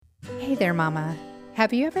Hey there, Mama.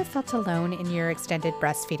 Have you ever felt alone in your extended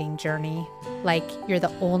breastfeeding journey? Like you're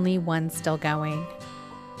the only one still going?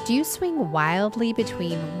 Do you swing wildly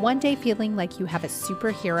between one day feeling like you have a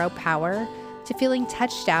superhero power to feeling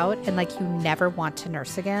touched out and like you never want to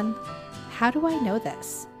nurse again? How do I know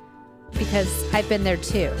this? Because I've been there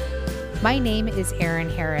too. My name is Erin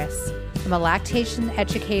Harris. I'm a lactation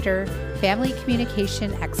educator, family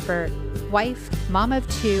communication expert, wife, mom of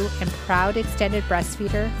two, and proud extended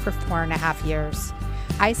breastfeeder for 4.5 years.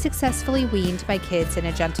 I successfully weaned my kids in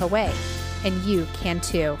a gentle way, and you can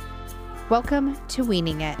too. Welcome to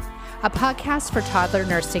Weaning It, a podcast for toddler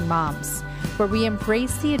nursing moms, where we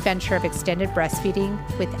embrace the adventure of extended breastfeeding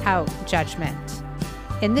without judgment.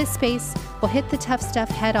 In this space, we'll hit the tough stuff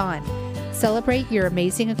head on, celebrate your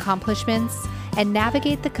amazing accomplishments, and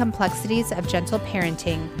navigate the complexities of gentle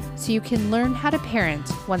parenting so you can learn how to parent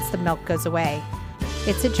once the milk goes away.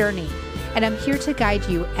 It's a journey, and I'm here to guide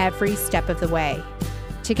you every step of the way.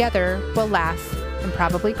 Together, we'll laugh and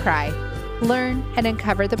probably cry, learn and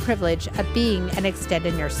uncover the privilege of being an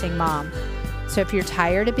extended nursing mom. So if you're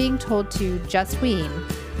tired of being told to just wean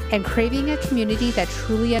and craving a community that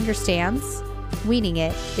truly understands, Weaning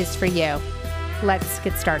It is for you. Let's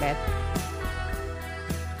get started.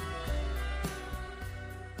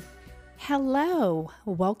 Hello,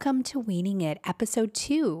 welcome to Weaning It, episode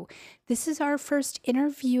 2. This is our first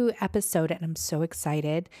interview episode, and I'm so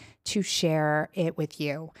excited to share it with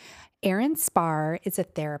you. Erin Spahr is a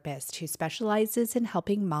therapist who specializes in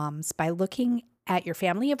helping moms by looking at your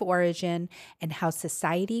family of origin and how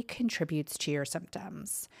society contributes to your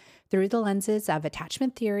symptoms. Through the lenses of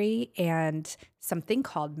attachment theory and something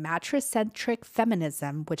called mattress-centric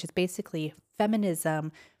feminism, which is basically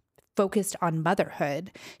feminism focused on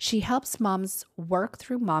motherhood, she helps moms work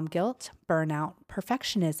through mom guilt, burnout,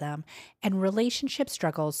 perfectionism, and relationship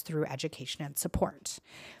struggles through education and support.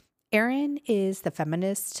 Erin is the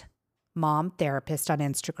feminist mom therapist on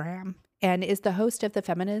Instagram and is the host of the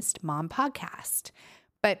Feminist Mom podcast.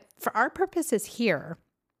 But for our purposes here,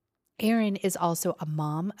 Erin is also a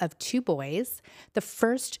mom of 2 boys. The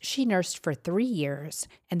first she nursed for 3 years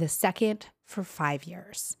and the second for 5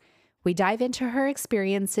 years. We dive into her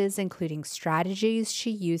experiences, including strategies she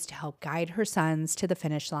used to help guide her sons to the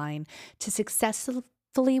finish line to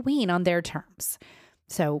successfully wean on their terms.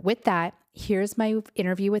 So with that, here's my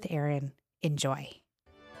interview with Erin. Enjoy.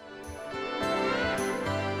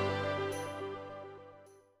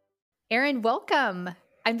 Erin, welcome.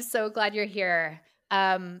 I'm so glad you're here.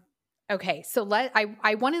 Okay, so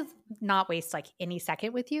I want to not waste like any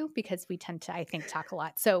second with you because we tend to, I think, talk a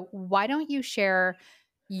lot. So why don't you share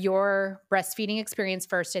your breastfeeding experience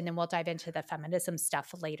first, and then we'll dive into the feminism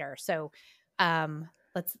stuff later. So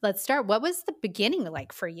let's start. What was the beginning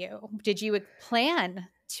like for you? Did you plan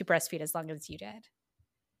to breastfeed as long as you did?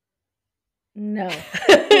 No,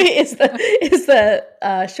 is the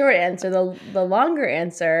short answer. The longer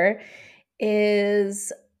answer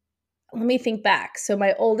is, let me think back. So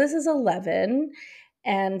my oldest is 11,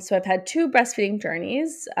 and so I've had 2 breastfeeding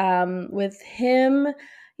journeys. With him,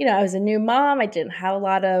 I was a new mom. I didn't have a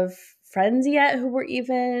lot of friends yet who were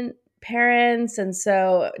even parents, and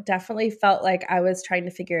so definitely felt like I was trying to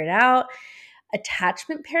figure it out.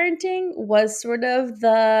 Attachment parenting was sort of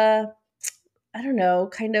the, I don't know,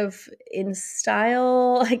 kind of in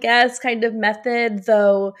style, I guess, kind of method,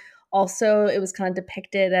 though also it was kind of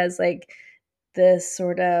depicted as like this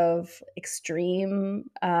sort of extreme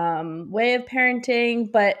way of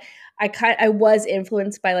parenting. But I was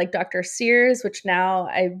influenced by like Dr. Sears, which now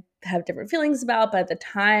I have different feelings about, but at the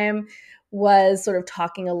time was sort of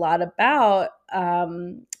talking a lot about,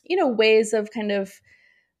 ways of kind of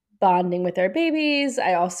bonding with our babies.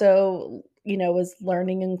 I also, was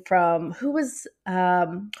learning from, who was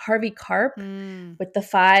Harvey Karp with the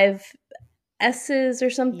 5 S's or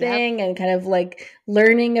something. Yep. And kind of like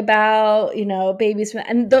learning about, babies.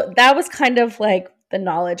 And that was kind of like the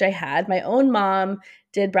knowledge I had. My own mom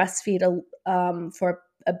did breastfeed for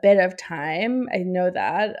a bit of time. I know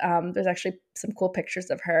that. There's actually some cool pictures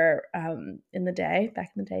of her back in the day,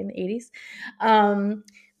 in the 80s.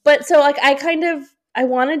 But so like I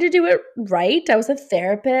wanted to do it right. I was a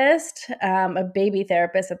therapist, a baby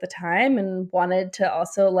therapist at the time, and wanted to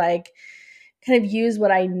also like kind of use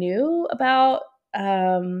what I knew about,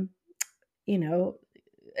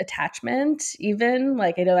 attachment. Even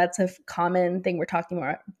like, I know that's a common thing we're talking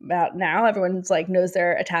about now. Everyone's like knows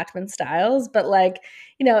their attachment styles, but like,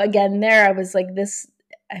 again, there I was like this.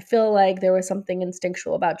 I feel like there was something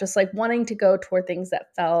instinctual about just like wanting to go toward things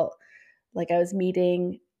that felt like I was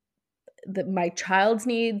meeting my child's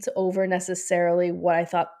needs over necessarily what I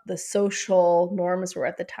thought the social norms were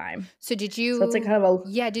at the time. So did So it's like you, kind of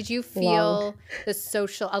yeah, did you a long. feel the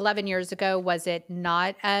social 11 years ago, was it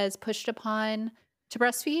not as pushed upon to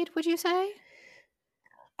breastfeed, would you say?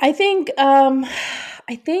 I think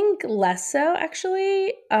less so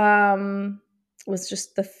actually. Was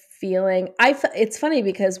just the feeling. It's funny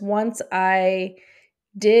because once I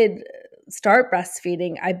did start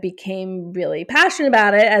breastfeeding, I became really passionate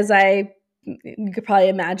about it, as you could probably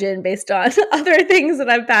imagine based on other things that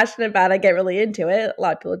I'm passionate about. I get really into it. A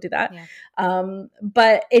lot of people do that. Yeah.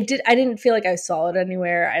 But I didn't feel like I saw it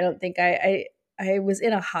anywhere. I don't think I was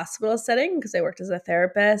in a hospital setting because I worked as a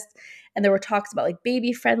therapist, and there were talks about like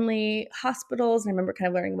baby friendly hospitals. And I remember kind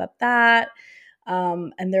of learning about that.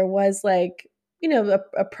 And there was like,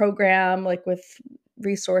 a program like with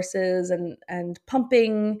resources and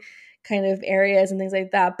pumping kind of areas and things like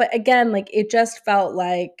that. But again, like it just felt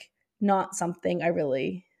like not something I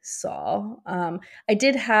really saw. I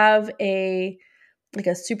did have a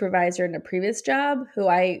supervisor in a previous job who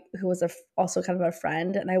was also kind of a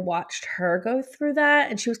friend, and I watched her go through that,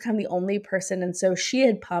 and she was kind of the only person, and so she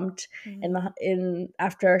had pumped in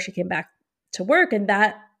after she came back to work, and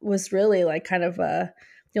that was really like kind of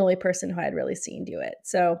the only person who I had really seen do it.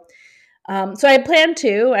 So I planned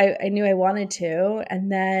to. I knew I wanted to, and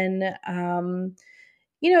then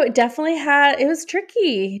it definitely it was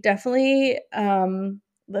tricky. Definitely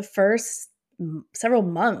the first several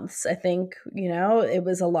months, I think, it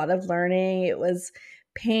was a lot of learning. It was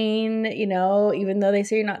pain, even though they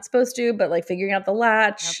say you're not supposed to, but like figuring out the Yep.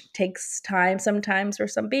 latch takes time sometimes for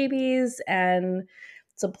some babies, and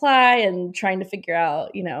supply, and trying to figure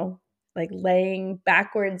out, like laying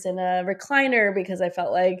backwards in a recliner because I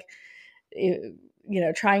felt like,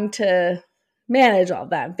 trying to manage all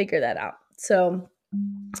that and figure that out. So,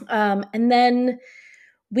 and then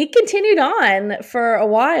we continued on for a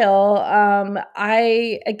while.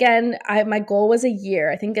 My goal was a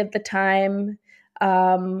year. I think at the time,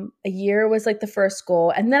 a year was like the first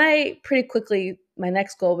goal. And then my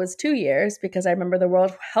next goal was 2 years, because I remember the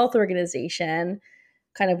World Health Organization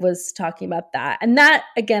kind of was talking about that. And that,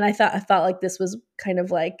 again, I felt like this was kind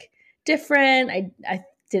of like different. I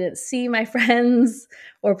didn't see my friends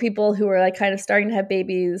or people who were like kind of starting to have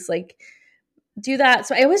babies like do that.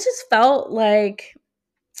 So I always just felt like,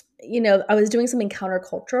 I was doing something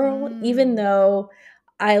countercultural, even though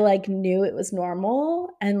I like knew it was normal,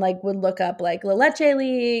 and like would look up like La Leche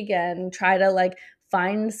League and try to like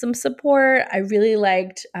find some support. I really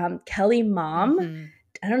liked Kelly Mom. Mm-hmm.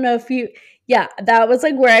 I don't know if yeah, that was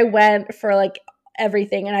like where I went for like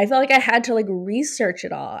everything. And I felt like I had to like research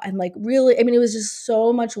it all. And like really, I mean, it was just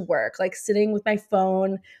so much work, like sitting with my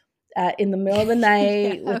phone in the middle of the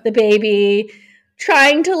night Yeah. with the baby,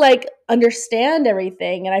 trying to like understand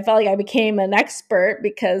everything. And I felt like I became an expert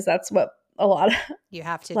because that's what a lot of You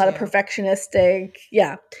have to a lot of do. perfectionistic,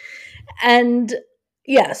 yeah. And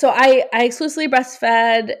yeah, so I exclusively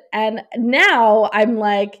breastfed, and now I'm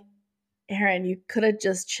like, Erin, you could have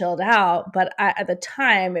just chilled out. But at the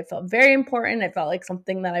time, it felt very important. It felt like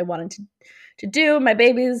something that I wanted to do. My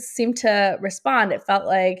babies seemed to respond. It felt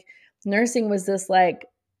like nursing was this like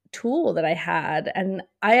tool that I had. And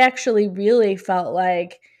I actually really felt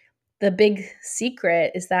like the big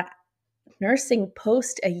secret is that nursing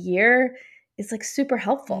post a year is like super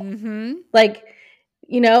helpful. Mm-hmm. Like,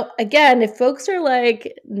 again, if folks are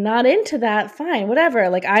like not into that, fine, whatever.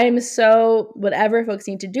 Like, I am so whatever folks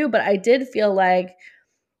need to do. But I did feel like,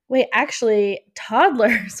 wait, actually,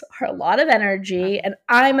 toddlers are a lot of energy, Right. and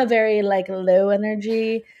I'm a very like low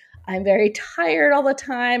energy. I'm very tired all the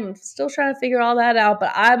time. I'm still trying to figure all that out.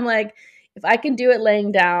 But I'm like, if I can do it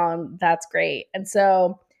laying down, that's great. And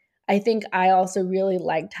so I think I also really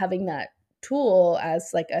liked having that tool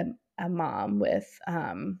as like a mom with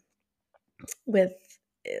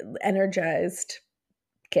energized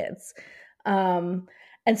kids. And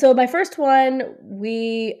so my first one,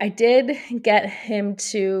 I did get him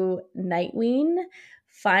to night wean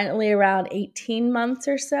finally around 18 months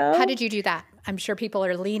or How so. did you do that? I'm sure people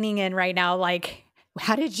are leaning in right now like,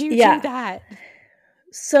 how did you do Yeah. that?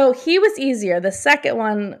 So he was easier. The second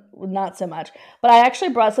one, not so much. But I actually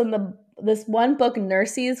brought this one book,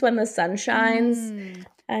 Nurses When the Sun Shines. Mm.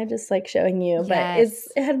 I just like showing you, but Yes.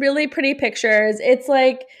 it had really pretty pictures. It's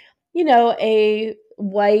like, a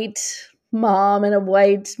white mom and a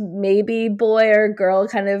white maybe boy or girl,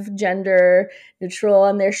 kind of gender neutral,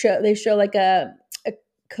 and they show like a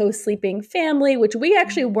co-sleeping family, which we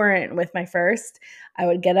actually weren't with my first. I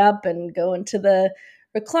would get up and go into the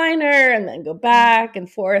recliner and then go back and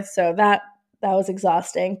forth, so that was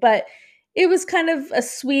exhausting. But it was kind of a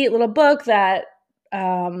sweet little book that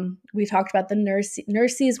we talked about the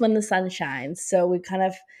nurses when the sun shines. So we kind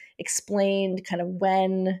of explained kind of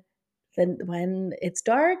when it's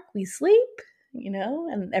dark, we sleep,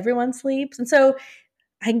 and everyone sleeps. And so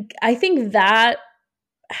I think that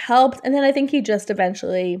helped. And then I think he just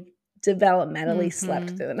eventually developmentally slept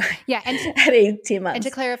through the night. Yeah. And at 18 months. And to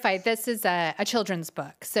clarify, this is a children's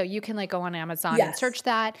book. So you can go on Amazon and search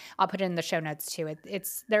that. I'll put it in the show notes too.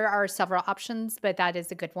 There are several options, but that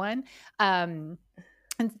is a good one. And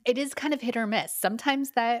it is kind of hit or miss.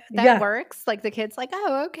 Sometimes that works. Like the kid's like,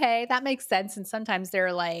 oh, okay, that makes sense. And sometimes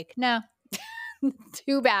they're like, no,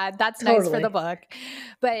 too bad. That's nice for the book.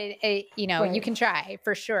 But you can try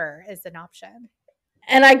for sure as an option.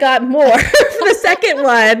 And I got more for the second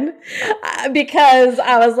one because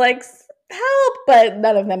I was like, help, but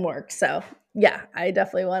none of them worked. So yeah, I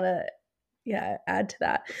definitely want to add to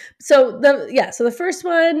that. So the first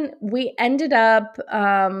one, we ended up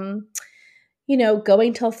going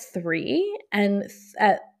till 3, and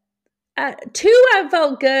at 2 I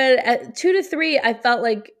felt good. At 2 to 3 I felt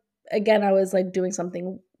like, again, I was like doing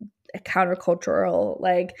something countercultural,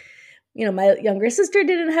 like, my younger sister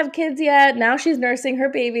didn't have kids yet. Now she's nursing her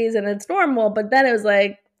babies and it's normal. But then it was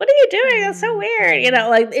like, what are you doing? That's so weird.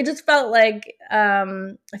 It just felt like I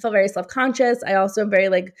felt very self-conscious. I also am very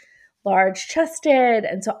large chested.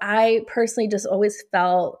 And so I personally just always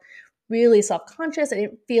felt really self-conscious. I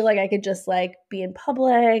didn't feel like I could just be in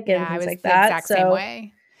public and things like that. Exact same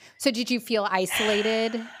way. So did you feel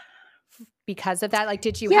isolated because of that?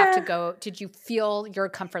 Did you have to go? Did you feel your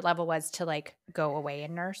comfort level was to go away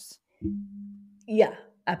and nurse? Yeah,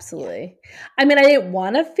 absolutely. Yeah. I mean, I didn't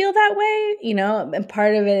want to feel that way, and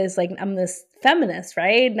part of it is I'm this feminist,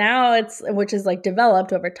 right? Now which is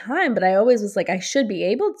developed over time, but I always was I should be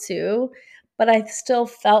able to, but I still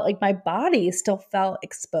felt like my body still felt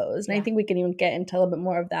exposed. And I think we can even get into a little bit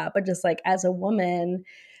more of that, but just as a woman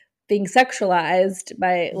being sexualized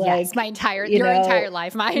by your entire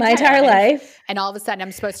life, my entire life. And all of a sudden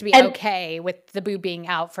I'm supposed to be okay with the boob being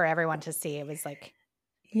out for everyone to see. It was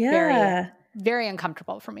very, very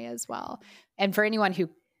uncomfortable for me as well. And for anyone who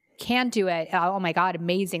can do it, oh my God,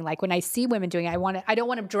 amazing. When I see women doing it, I don't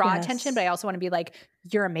want to draw attention, but I also want to be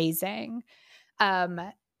you're amazing.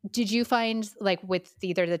 Did you find with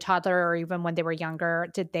either the toddler or even when they were younger,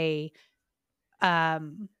 did they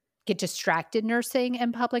get distracted nursing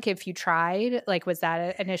in public if you tried? Was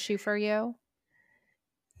that an issue for you?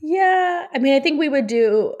 Yeah. I mean, I think we would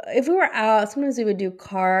do, if we were out, sometimes we would do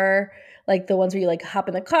car, the ones where you hop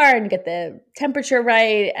in the car and get the temperature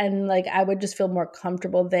right. And I would just feel more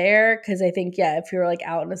comfortable there. Cause I think, if you're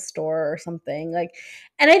out in a store or something,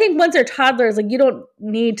 and I think once they're toddlers, you don't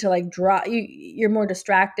need to draw, you're more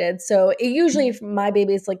distracted. So it usually, for my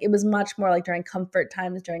babies, it was much more during comfort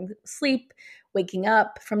times, during sleep, waking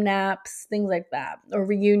up from naps, things like that, or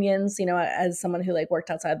reunions, as someone who worked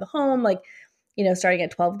outside the home, starting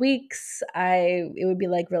at 12 weeks, it would be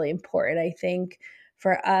really important, I think,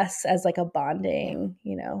 for us as a bonding,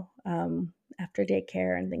 after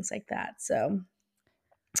daycare and things like that. So,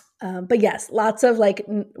 but yes, lots of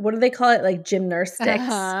what do they call it? Gymnastics,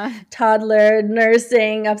 toddler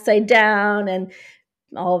nursing upside down and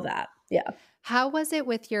all of that. Yeah. How was it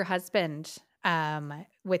with your husband,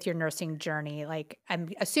 with your nursing journey? I'm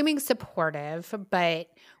assuming supportive, but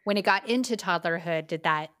when it got into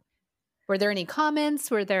toddlerhood, were there any comments?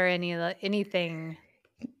 Were there anything?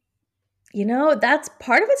 That's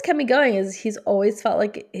part of what's kept me going is he's always felt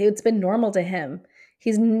like it's been normal to him.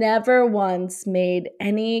 He's never once made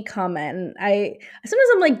any comment. And I sometimes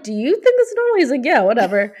I'm like, do you think this is normal? He's like, yeah,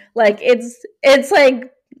 whatever. It's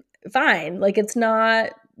fine. It's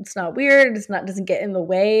not weird. Doesn't get in the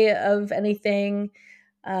way of anything.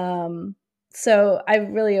 So I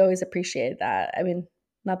really always appreciated that. I mean,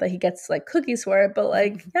 not that he gets cookies for it, but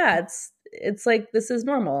yeah, it's this is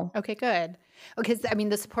normal. Okay, good. Because I mean,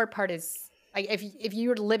 the support part is if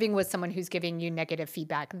you're living with someone who's giving you negative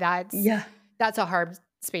feedback, that's a hard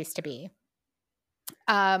space to be.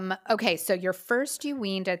 Okay, so you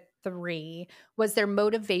weaned at 3. Was there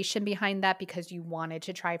motivation behind that because you wanted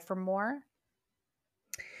to try for more?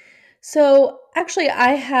 So actually,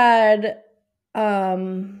 I had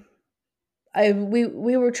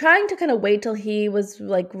we were trying to kind of wait till he was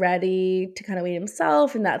ready to kind of wean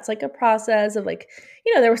himself, and that's a process of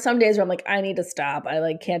there were some days where I'm I need to stop,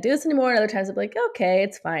 I can't do this anymore, and other times I'm okay,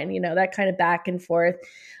 it's fine, that kind of back and forth.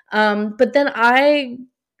 But then I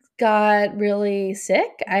got really sick.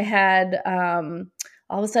 I had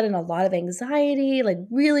all of a sudden a lot of anxiety,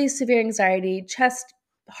 really severe anxiety,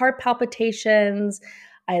 heart palpitations.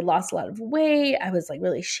 I lost a lot of weight. I was like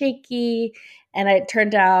really shaky. And it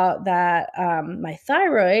turned out that my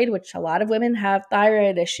thyroid, which a lot of women have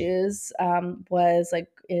thyroid issues, was like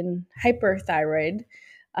in hyperthyroid.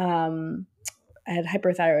 I had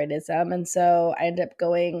hyperthyroidism. And so I ended up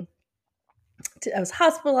I was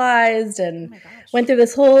hospitalized Oh and my gosh. went through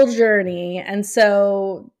this whole journey. And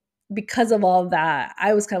so because of all of that,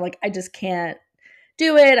 I was kind of like, I just can't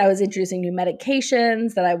do it. I was introducing new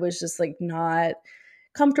medications that I was just like not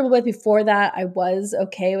comfortable with. Before that, I was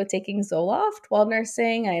okay with taking Zoloft while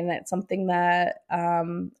nursing, and that's something that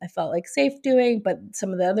I felt like safe doing. But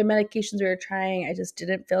some of the other medications we were trying, I just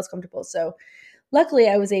didn't feel as comfortable. So luckily,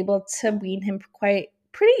 I was able to wean him pretty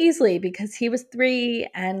easily because he was 3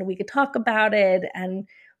 and we could talk about it. And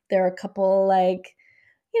there were a couple like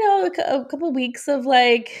a couple weeks of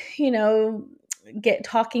like get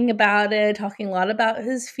talking about it, talking a lot about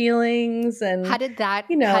his feelings, How and did that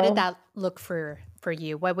you how did know that look for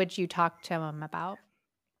you? What would you talk to him about?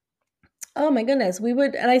 oh my goodness, we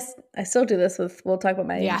would, and I still do this with. We'll talk about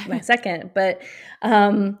my Yeah. second, but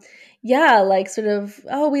um, yeah, like sort of.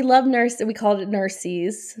 Oh, we love nurse. We called it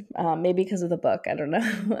nurses, maybe because of the book. I don't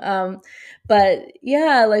know, but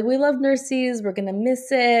yeah, like we love nurses. We're gonna miss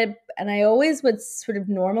it, and I always would sort of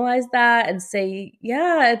normalize that and say,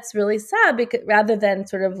 yeah, it's really sad because rather than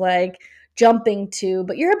sort of like jumping to,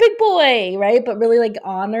 but you're a big boy, right? But really like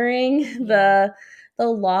honoring Yeah. the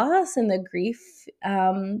loss and the grief.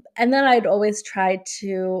 And then I'd always try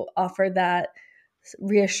to offer that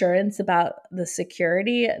reassurance about the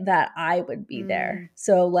security that I would be Mm. there.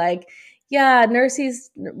 So, like, yeah, nurses,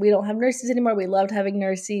 we don't have nurses anymore. We loved having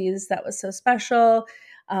nurses. That was so special.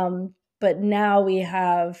 But now we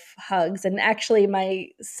have hugs. And actually, my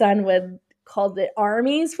son would called it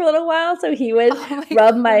armies for a little while, so he would Oh my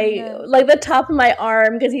rub my goodness. like the top of my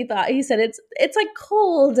arm because he said it's like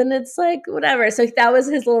cold and it's like whatever. So that was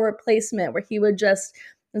his little replacement where he would just,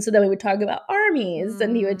 and so then we would talk about armies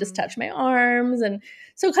and he would just Mm. touch my arms, and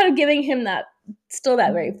so kind of giving him that still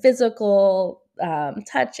that very physical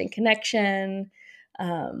touch and connection,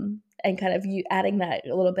 and kind of you adding that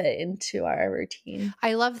a little bit into our routine.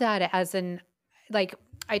 I love that as in, like,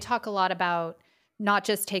 I talk a lot about not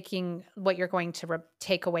just taking what you're going to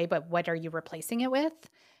take away, but what are you replacing it with?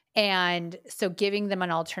 And so giving them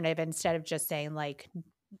an alternative instead of just saying, like,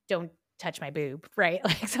 don't touch my boob, right?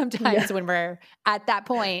 Like Yeah. sometimes when we're at that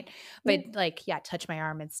point, but like, yeah, touch my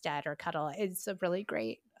arm instead or cuddle is a really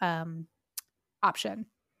great option.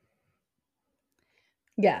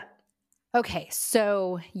 Yeah. Okay,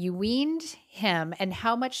 so you weaned him, and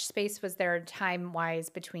how much space was there time wise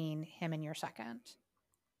between him and your second?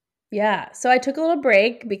 Yeah. So I took a little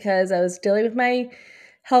break because I was dealing with my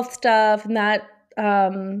health stuff and that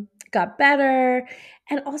got better.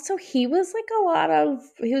 And also he was like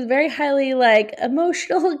he was very highly like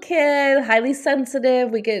emotional kid, highly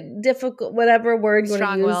sensitive. We get difficult, whatever word you want to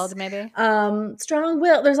Strong use. willed, maybe? Strong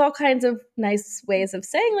will. There's all kinds of nice ways of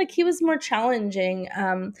saying like he was more challenging.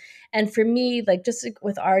 And for me, like just like,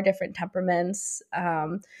 with our different temperaments.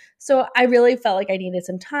 So I really felt like I needed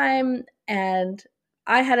some time, and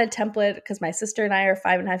I had a template because my sister and I are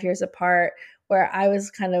 5.5 years apart, where I was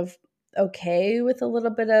kind of okay with a little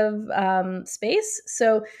bit of space.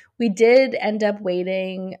 So we did end up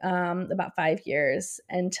waiting about 5 years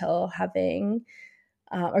until having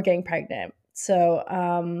or getting pregnant. So,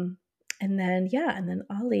 and then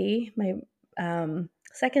Ollie, my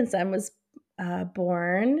second son, was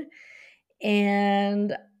born,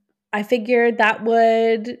 and I figured that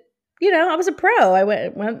would, I was a pro. I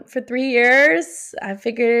went for 3 years. I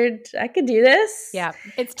figured I could do this. Yeah,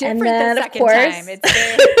 it's And different the then, of second time. course,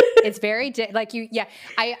 It's very like you. Yeah,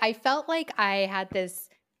 I felt like I had this.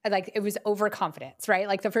 Like it was overconfidence, right?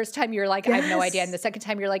 Like the first time you're like, I have no idea, and the yes, second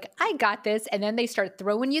time you're like, I got this, and then they start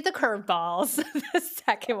throwing you the curveballs. The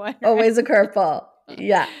second one, right? always a curveball.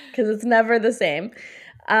 Yeah, because it's never the same.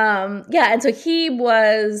 Yeah, and so he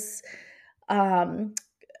was um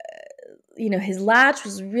his latch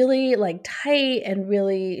was really like tight and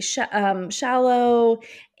really shallow,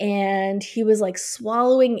 and he was like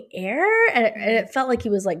swallowing air, and it felt like he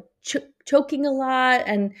was like choking a lot.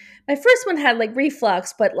 And my first one had like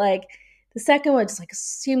reflux, but like the second one just like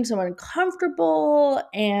seemed so uncomfortable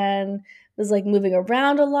and was like moving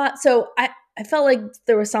around a lot. So I felt like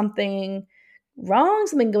there was something wrong,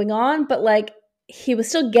 something going on, but like he was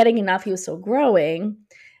still getting enough, he was still growing.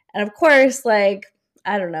 And of course, like,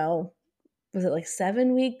 I don't know, was it like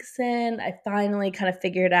 7 weeks in? I finally kind of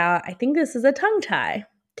figured out, I think this is a tongue tie.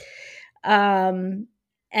 Um,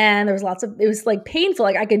 and there was it was like painful.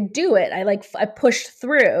 Like I could do it. I pushed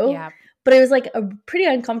through, Yeah. but it was like a pretty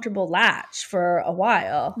uncomfortable latch for a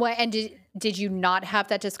while. Well, and did you not have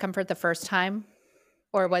that discomfort the first time?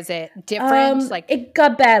 Or was it different? It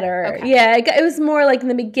got better. Okay. Yeah, it was more like in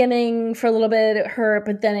the beginning for a little bit it hurt,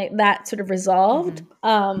 but then that sort of resolved.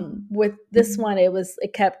 With this one,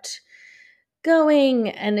 it kept going,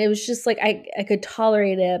 and it was just like I could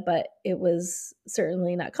tolerate it, but it was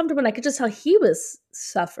certainly not comfortable, and I could just tell he was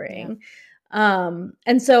suffering.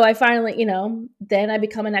 And so I finally, then I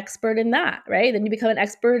become an expert in that, right? Then you become an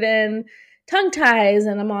expert in tongue ties,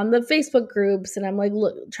 and I'm on the Facebook groups, and I'm like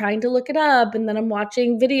trying to look it up, and then I'm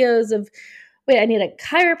watching videos of, wait, I need a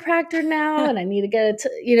chiropractor now, and I need to get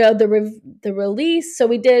the release. So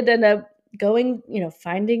we did end up going,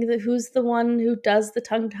 finding who's the one who does the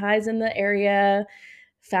tongue ties in the area.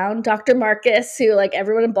 Found Dr. Marcus, who like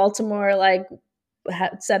everyone in Baltimore like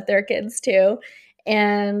had sent their kids to,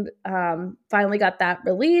 and finally got that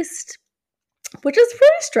released, which is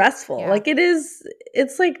pretty stressful. Yeah. Like it's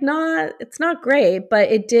not great, but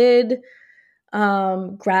it did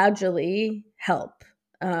gradually help.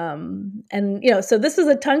 And so this was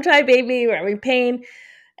a tongue tie baby. We're having pain,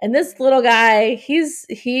 and this little guy,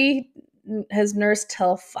 he has nursed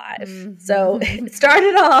till 5. So it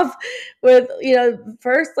started off with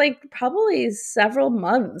first like probably several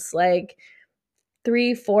months, like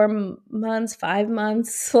 3-4 months, 5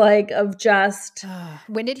 months, like of just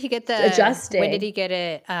when did he get adjusting. When did he get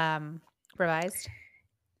it revised?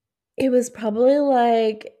 It was probably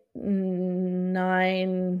like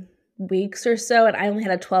 9 weeks or so, and I only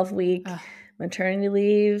had a 12-week maternity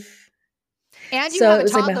leave. And you have a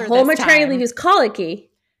toddler, like my whole maternity leave was colicky.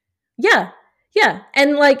 Yeah.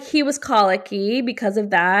 And like he was colicky because of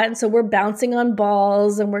that. And so we're bouncing on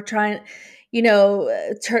balls, and we're trying,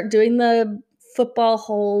 doing the football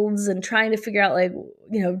holds and trying to figure out like,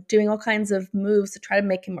 doing all kinds of moves to try to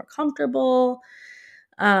make him more comfortable.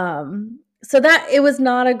 So that it was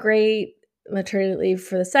not a great maternity leave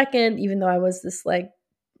for the second, even though I was this like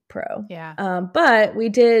pro. Yeah. But we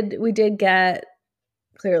did get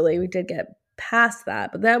past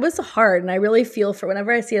that, but that was hard. And I really feel for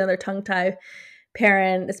whenever I see another tongue tie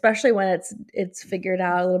parent, especially when it's figured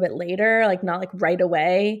out a little bit later, like not like right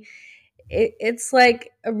away. It's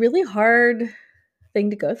like a really hard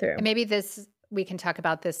thing to go through. And maybe we can talk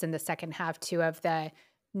about this in the second half too, of the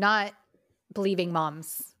not believing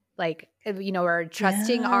moms, like, or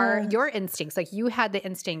trusting your instincts. Like you had the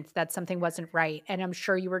instinct that something wasn't right. And I'm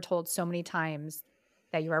sure you were told so many times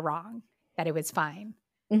that you were wrong, that it was fine.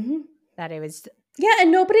 That it was. Yeah.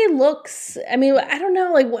 And nobody looks, I mean, I don't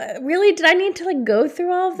know, like what, really, did I need to like go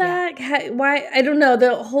through all of that? Yeah. Why? I don't know.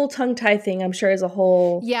 The whole tongue tie thing, I'm sure is a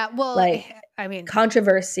whole,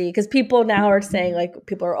 controversy, because people now are saying like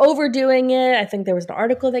people are overdoing it. I think there was an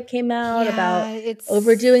article that came out about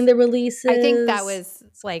overdoing the releases. I think that was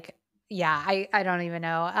like, I don't even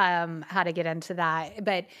know how to get into that,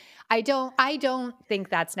 but I don't think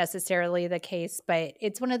that's necessarily the case. But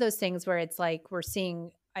it's one of those things where it's like we're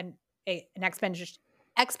seeing an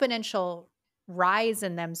exponential rise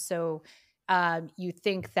in them. So you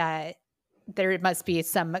think that there must be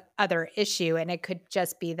some other issue, and it could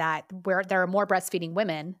just be that where there are more breastfeeding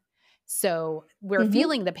women, so we're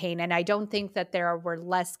feeling the pain. And I don't think that there were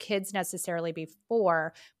less kids necessarily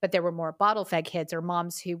before, but there were more bottle fed kids or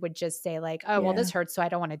moms who would just say like, oh, well, this hurts, so I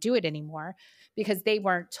don't want to do it anymore, because they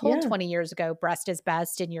weren't told 20 years ago, breast is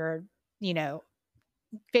best, and you're,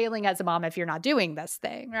 failing as a mom if you're not doing this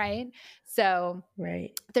thing, right? So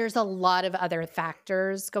there's a lot of other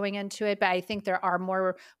factors going into it, but I think there are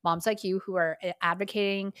more moms like you who are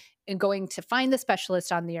advocating and going to find the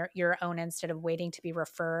specialist on your own instead of waiting to be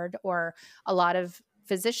referred. Or a lot of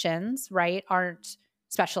physicians, right, aren't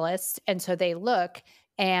specialists, and so they look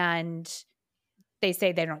and they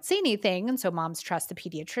say they don't see anything, and so moms trust the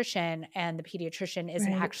pediatrician, and the pediatrician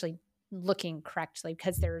isn't actually looking correctly,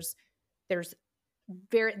 because there's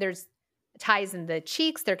ties in the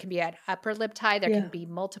cheeks. There can be an upper lip tie. There can be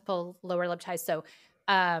multiple lower lip ties. So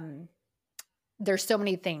there's so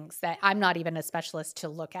many things that I'm not even a specialist to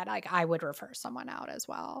look at. I would refer someone out as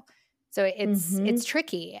well. So it's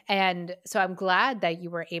tricky. And so I'm glad that you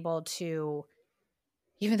were able to,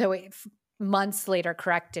 even though months later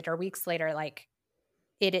corrected, or weeks later, like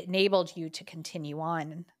it enabled you to continue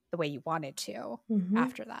on the way you wanted to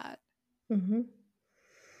after that.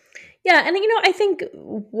 Yeah. And, I think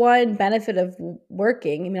one benefit of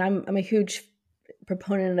working, I mean, I'm a huge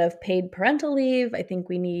proponent of paid parental leave. I think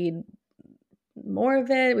we need more of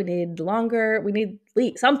it. We need longer. We need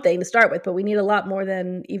something to start with, but we need a lot more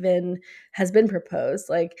than even has been proposed.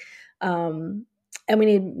 Like, and we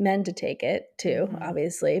need men to take it too,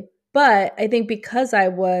 obviously. But I think because I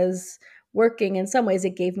was working, in some ways,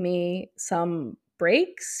 it gave me some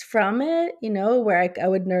breaks from it, where I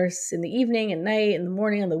would nurse in the evening, at night, in the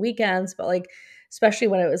morning, on the weekends, but like, especially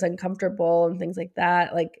when it was uncomfortable and things like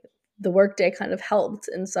that, like the workday kind of helped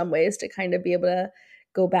in some ways to kind of be able to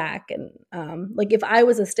go back. And like if I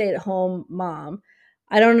was a stay-at-home mom,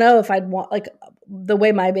 I don't know if I'd want, like, the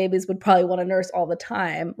way my babies would probably want to nurse all the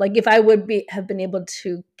time. Like if I would have been able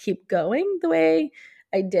to keep going the way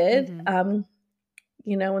I did,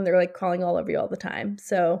 when they're like crawling all over you all the time.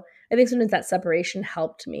 So I think sometimes that separation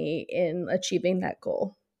helped me in achieving that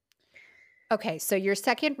goal. Okay, so your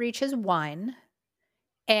second reach is 1.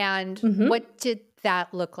 And Mm-hmm. what did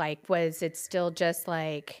that look like? Was it still just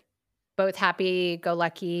like both happy go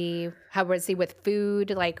lucky? How was he with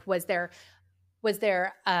food? Like was there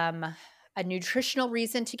a nutritional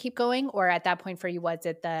reason to keep going, or at that point for you was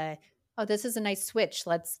it oh, this is a nice switch,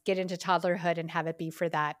 let's get into toddlerhood and have it be for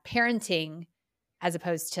that parenting as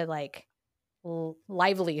opposed to like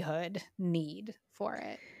livelihood need for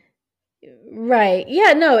it? Right.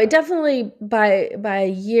 Yeah, no, it definitely by a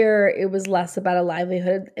year it was less about a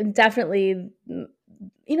livelihood, and definitely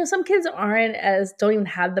some kids don't even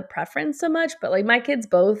have the preference so much, but like my kids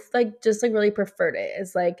both like just like really preferred it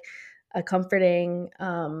as like a comforting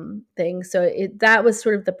thing. So that was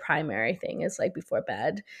sort of the primary thing, is like before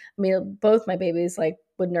bed. I mean, both my babies like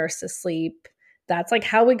would nurse to sleep. That's like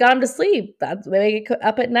how we got them to sleep. That's they get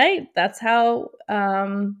up at night. That's how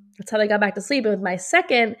they got back to sleep. And with my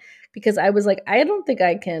second, because I was like, I don't think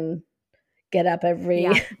I can get up every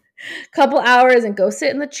Yeah. couple hours and go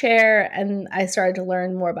sit in the chair. And I started to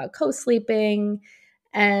learn more about co-sleeping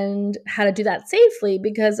and how to do that safely,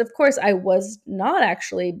 because of course I was not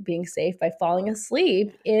actually being safe by falling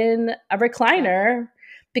asleep in a Yep. recliner,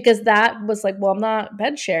 because that was like, well, I'm not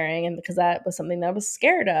bed sharing, and because that was something that I was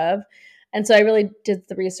scared of. And so I really did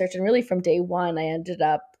the research, and really from day one I ended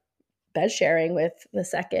up bed sharing with the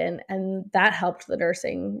second, and that helped the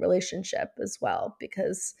nursing relationship as well,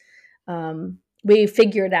 because we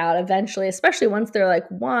figured out eventually, especially once they're like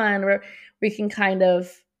 1, where we can kind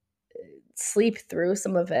of sleep through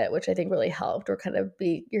some of it, which I think really helped. Or kind of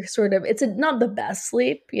it's not the best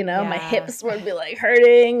sleep, my Yeah. hips would be like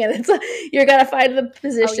hurting, and it's you're gotta find the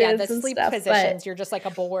Oh yeah, the positions and sleep stuff, but positions, you're just like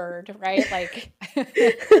a board, right? Like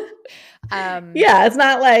yeah, it's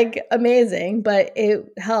not like amazing, but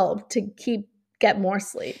it helped to get more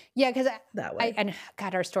sleep yeah, because that I way. and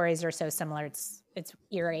God, our stories are so similar. It's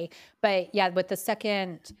eerie. But yeah, with the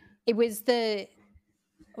second, it was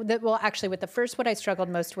well, actually, with the first, what I struggled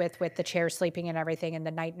most with the chair sleeping and everything and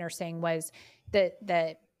the night nursing was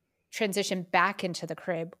the transition back into the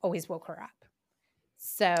crib always woke her up.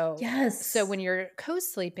 So Yes. when you're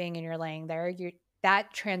co-sleeping and you're laying there,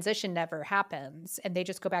 that transition never happens and they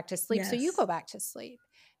just go back to sleep. So you Yes. go back to sleep.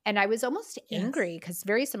 And I was almost Yes. angry because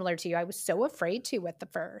very similar to you, I was so afraid to with the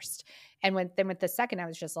first. And then with the second, I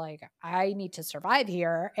was just like, I need to survive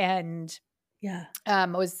here. And Yeah. I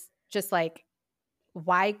was just like,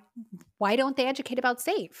 why don't they educate about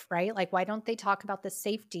safe, right? Like why don't they talk about the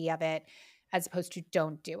safety of it as opposed to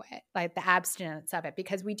don't do it, like the abstinence of it?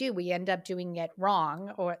 Because we end up doing it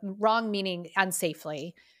wrong, or wrong meaning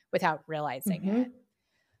unsafely, without realizing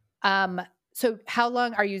Mhm. it. So how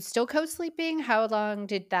long are you still co-sleeping? How long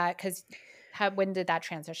did that, when did that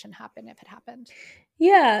transition happen, if it happened?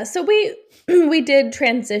 Yeah, so we we did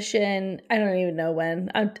transition. I don't even know when.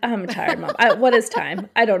 I'm a tired mom. What is time?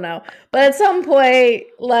 I don't know. But at some point,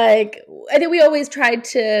 like I think we always tried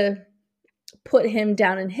to put him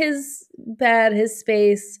down in his bed, his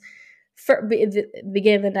space for the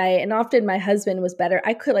beginning of the night. And often my husband was better.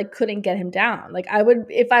 I couldn't get him down. Like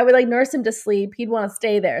if I would like nurse him to sleep, he'd want to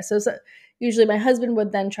stay there. So usually my husband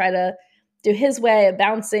would then try to do his way of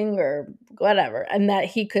bouncing or whatever, and that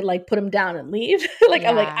he could like put him down and leave. Like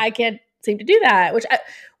I'm like, Yeah. I can't seem to do that. Which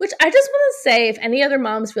I just want to say, if any other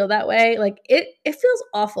moms feel that way, like it feels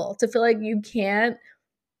awful to feel like you can't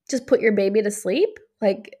just put your baby to sleep,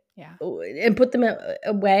 like, Yeah. and put them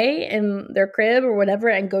away in their crib or whatever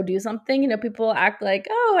and go do something. People act like,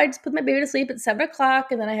 oh, I just put my baby to sleep at 7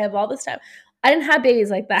 o'clock and then I have all this time. I didn't have babies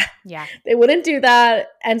like that. Yeah. They wouldn't do that.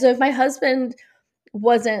 And so if my husband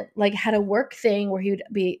wasn't like had a work thing where he would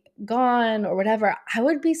be gone or whatever, I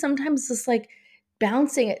would be sometimes just like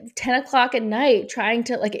bouncing at 10 o'clock at night, trying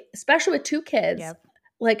to like, especially with 2 kids, Yep.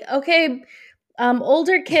 like, okay,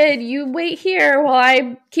 older kid, you wait here while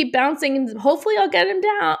I keep bouncing and hopefully I'll get him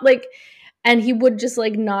down. Like, and he would just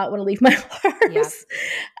like not want to leave my Yep. arms.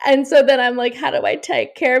 And so then I'm like, how do I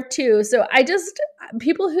take care of 2? So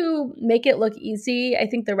people who make it look easy, I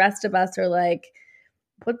think the rest of us are like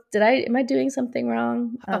am I doing something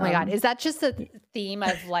wrong? Oh my God. Is that just a theme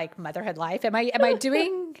of like motherhood life? Am I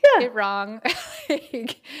doing Yeah. it wrong?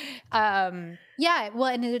 Like, yeah. Well,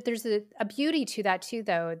 and there's a beauty to that too,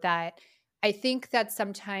 though, that I think that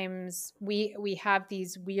sometimes we have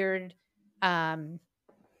these weird,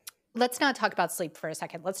 let's not talk about sleep for a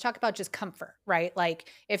second. Let's talk about just comfort, right? Like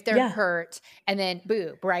if they're Yeah. hurt and then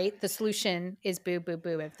boob, right? The solution is boob, boob,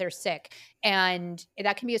 boob if they're sick. And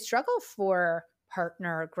that can be a struggle for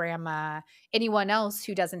partner, grandma, anyone else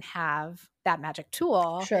who doesn't have that magic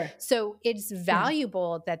tool. Sure. So it's Yeah.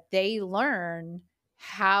 valuable that they learn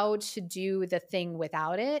how to do the thing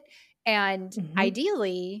without it. And Mhm.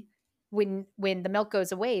 ideally, when the milk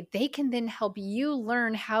goes away, they can then help you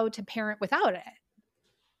learn how to parent without it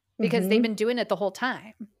because they've Mhm. been doing it the whole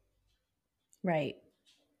time. Right.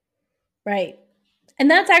 Right.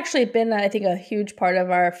 And that's actually been, I think, a huge part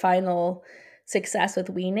of our final success with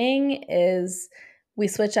weaning is we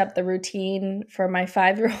switch up the routine for my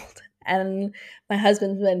 5-year-old and my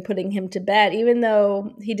husband's been putting him to bed, even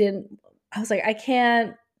though he didn't. I was like, I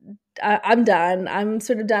can't. I'm done. I'm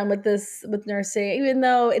sort of done with this with nursing, even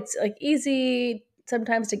though it's like easy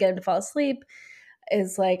sometimes to get him to fall asleep.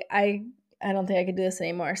 Is like I don't think I can do this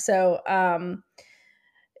anymore. So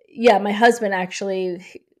yeah, my husband actually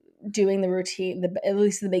doing the routine, at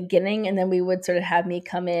least the beginning, and then we would sort of have me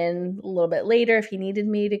come in a little bit later if he needed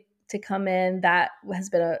me to come in. That has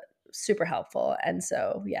been a super helpful, and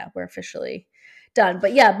so yeah, we're officially done.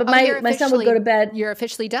 But yeah, but Oh, my son would go to bed. you're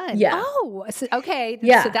officially done. Yeah, Oh, so, okay. So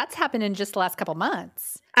yeah, that's happened in just the last couple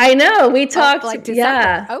months. I know. We Oh, talked. like December.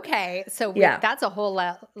 Yeah, Okay. So yeah, that's a whole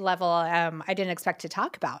level I didn't expect to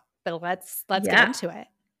talk about, but let's get yeah. into it.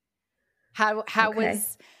 How Okay.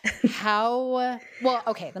 was how well,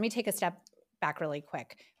 okay, let me take a step back really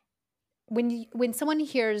quick. When someone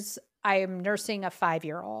hears I am nursing a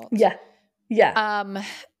 5-year-old, Yeah, yeah, Um,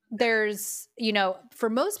 there's, for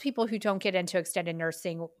most people who don't get into extended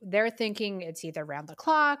nursing, they're thinking it's either round the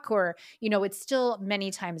clock or, it's still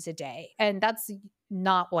many times a day. And that's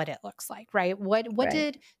not what it looks like, right? What right.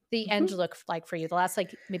 did the end Mhm. look like for you the last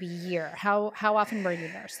like maybe year? How often were you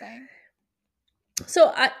nursing?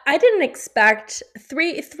 So I didn't expect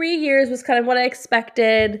 3 years was kind of what I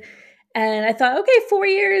expected. And I thought, okay, 4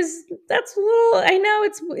 years, that's a little, I know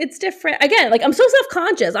it's different. Again, like I'm so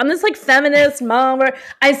self-conscious. I'm this like feminist mom where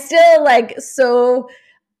I still like so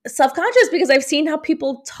self-conscious because I've seen how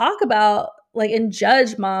people talk about like and judge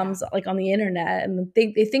Yeah. moms like on the internet and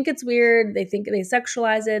they think it's weird. They think they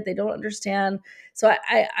sexualize it. They don't understand. So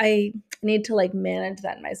I need to like manage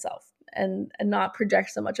that in myself and not project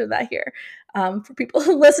so much of that here for people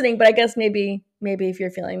listening. But I guess maybe if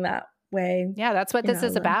you're feeling that way, Yeah, that's what this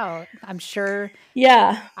is then about. I'm sure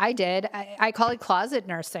yeah, I did. I call it closet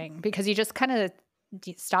nursing because you just kind of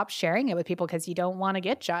stop sharing it with people because you don't want to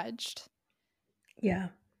get judged. yeah,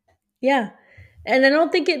 yeah. And I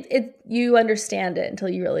don't think it you understand it until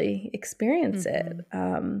you really experience it.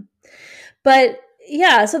 Mm-hmm. But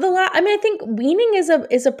yeah, so I mean, I think weaning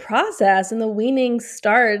is a process, and the weaning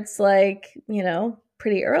starts like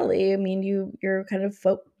pretty early. I mean, you're kind of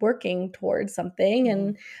working towards something,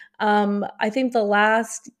 Mm-hmm. and I think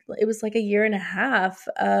it was like a year and a half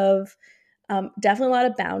of definitely a lot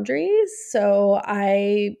of boundaries. So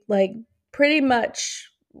I like pretty much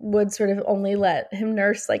would sort of only let him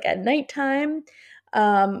nurse like at nighttime.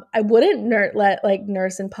 I wouldn't let like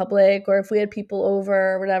nurse in public, or if we had people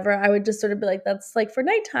over or whatever, I would just sort of be like, that's like for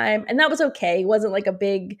nighttime. And that was okay. It wasn't like a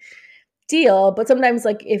big deal. But sometimes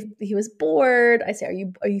like if he was bored, I say, are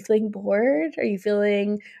you feeling bored? Are you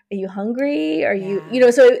hungry? Are you,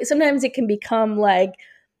 Yeah. so sometimes it can become like,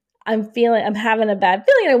 I'm having a bad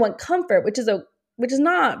feeling. I want comfort, which is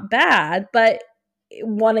not bad, but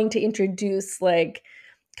wanting to introduce like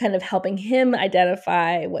kind of helping him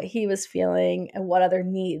identify what he was feeling and what other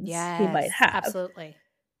needs he might Yes, have. absolutely.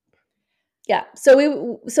 Yeah, so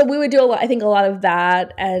we would do a lot. I think a lot of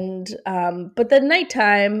that, and but the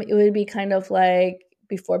nighttime it would be kind of like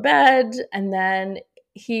before bed, and then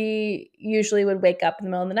he usually would wake up in the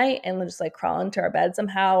middle of the night and just like crawl into our bed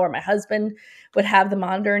somehow, or my husband would have the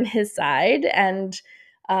monitor on his side and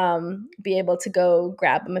be able to go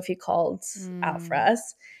grab him if he called out for Mm.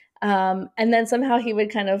 us, and then somehow he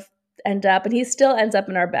would kind of end up, and he still ends up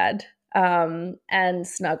in our bed and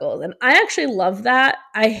snuggles. And I actually love that.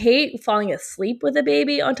 I hate falling asleep with a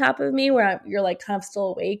baby on top of me where you're like kind of still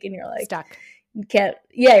awake and you're like, Stuck. you can't,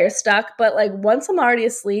 yeah, you're stuck. But like once I'm already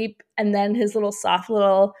asleep and then his little soft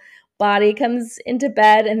little body comes into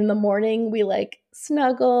bed and in the morning we like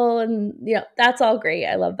snuggle and, that's all great.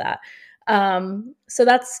 I love that.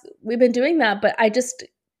 So we've been doing that, but I just,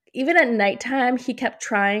 even at nighttime, he kept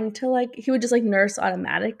trying to like, he would just like nurse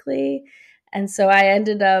automatically. And so I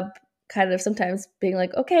ended up kind of sometimes being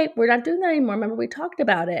like, okay, we're not doing that anymore. Remember, we talked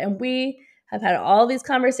about it. And we have had all these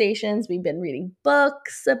conversations. We've been reading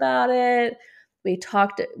books about it.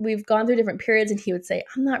 We've gone through different periods, and he would say,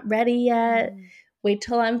 I'm not ready yet. Wait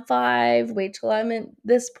till I'm 5. Wait till I'm at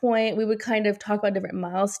this point. We would kind of talk about different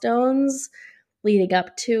milestones leading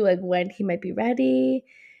up to like when he might be ready.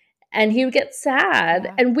 And he would get sad.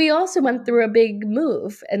 Yeah. And we also went through a big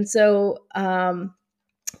move. And so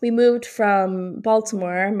we moved from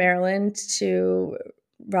Baltimore, Maryland to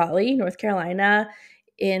Raleigh, North Carolina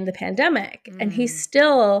in the pandemic. And he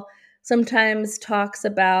still sometimes talks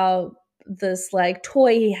about this like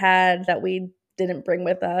toy he had that we didn't bring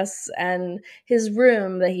with us and his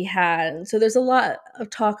room that he had. And so there's a lot of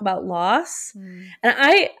talk about loss.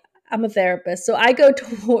 And I'm a therapist, so I go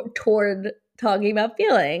toward talking about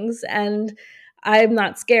feelings, and I'm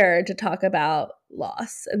not scared to talk about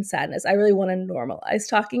loss and sadness. I really want to normalize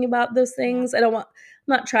talking about those things. I'm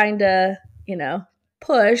not trying to,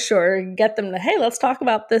 push or get them to, hey, let's talk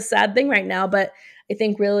about this sad thing right now. But I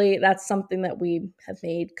think really that's something that we have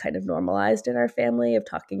made kind of normalized in our family, of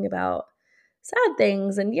talking about sad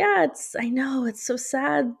things. And yeah, I know it's so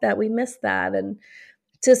sad that we missed that. And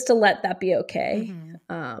just to let that be okay.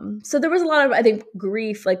 So there was a lot of, I think,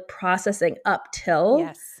 grief, like processing up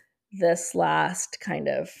till this last kind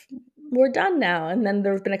of, we're done now. And then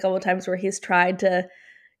there have been a couple of times where he's tried to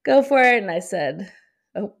go for it. And I said,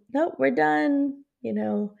 oh, no, we're done,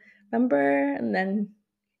 remember? And then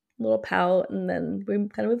a little pout, and then we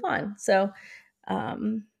kind of move on. So,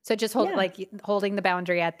 so just holding the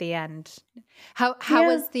boundary at the end. How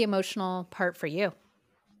was the emotional part for you?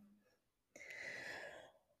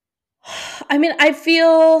 I mean,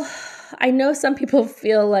 I know some people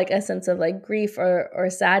feel like a sense of like grief or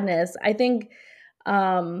sadness. I think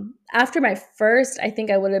after my first, I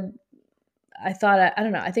think I don't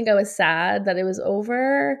know, I think I was sad that it was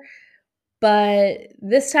over. But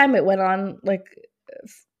this time it went on like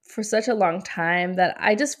for such a long time that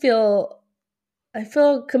I feel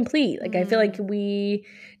complete. Like I feel like we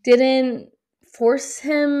didn't force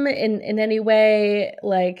him in any way,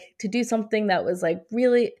 like to do something that was like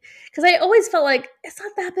really, because I always felt like it's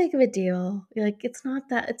not that big of a deal. Like it's not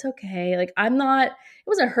that, it's okay. Like it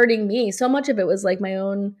wasn't hurting me. So much of it was like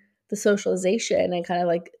the socialization and kind of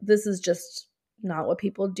like, this is just not what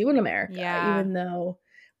people do in America, even though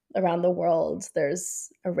around the world there's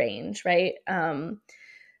a range, right?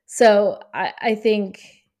 So I think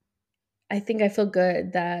I feel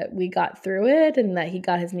good that we got through it and that he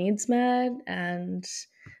got his needs met, and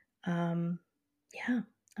yeah,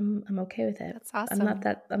 I'm okay with it. That's awesome.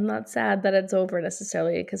 I'm not sad that it's over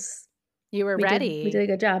necessarily, because you were ready. We did a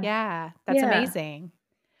good job. Yeah, that's amazing.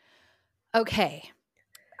 Okay.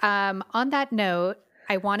 On that note,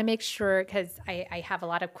 I want to make sure, because I have a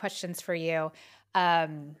lot of questions for you.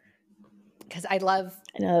 Because I know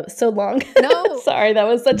that was so long. No, sorry, that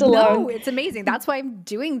was such a long. No, it's amazing. That's why I'm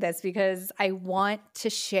doing this, because I want to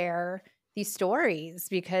share these stories,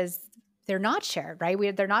 because they're not shared, right?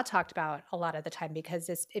 They're not talked about a lot of the time, because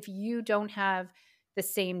if you don't have the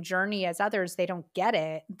same journey as others, they don't get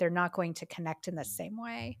it. They're not going to connect in the same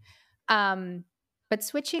way. But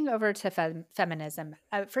switching over to feminism,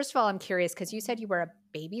 first of all, I'm curious, because you said you were a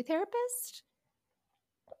baby therapist.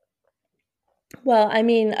 Well, I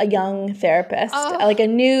mean, a young therapist, like a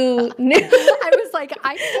new. I was like,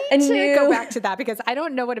 I need to go back to that, because I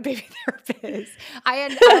don't know what a baby therapist is.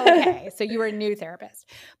 Okay, so you were a new therapist,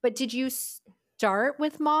 but did you start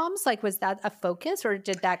with moms? Like, was that a focus, or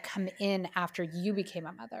did that come in after you became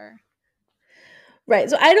a mother? Right.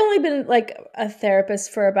 So I'd only been like a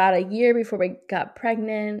therapist for about a year before we got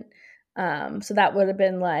pregnant. So that would have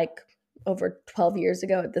been like over 12 years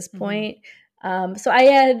ago at this point. So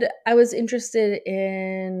I was interested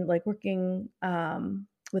in like working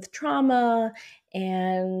with trauma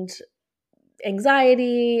and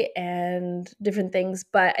anxiety and different things.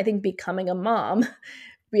 But I think becoming a mom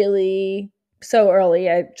really so early,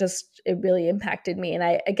 it really impacted me. And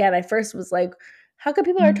I first was like, how come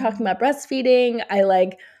people are talking about breastfeeding? I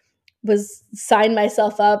like was signed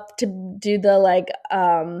myself up to do the like,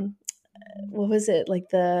 what was it? Like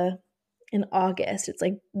in August, it's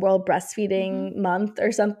like World Breastfeeding Month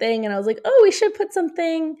or something. And I was like, oh, we should put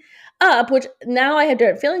something up, which now I have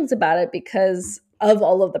different feelings about it because of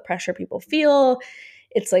all of the pressure people feel.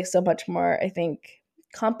 It's like so much more, I think,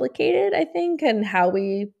 complicated, and how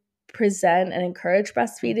we present and encourage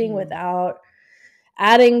breastfeeding without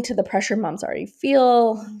adding to the pressure moms already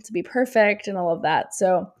feel to be perfect and all of that.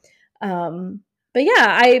 So, but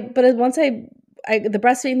once I the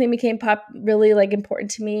breastfeeding thing became really like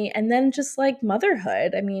important to me, and then just like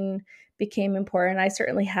motherhood, I mean, became important. I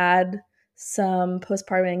certainly had some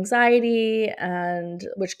postpartum anxiety, and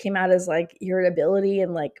which came out as like irritability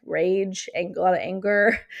and like rage and a lot of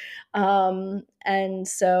anger. And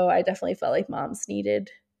so I definitely felt like moms needed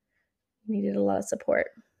a lot of support.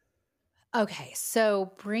 Okay,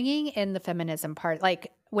 so bringing in the feminism part,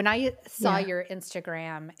 like when I saw Yeah. your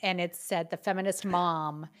Instagram and it said the feminist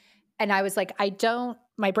mom, and I was like,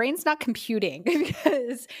 my brain's not computing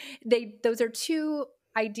because those are two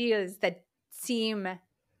ideas that seem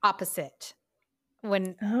opposite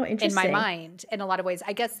when Oh, in my interesting. mind in a lot of ways.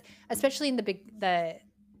 I guess especially in the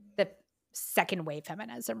second wave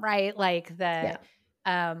feminism, right? Like Yeah.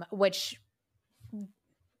 which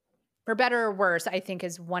for better or worse, I think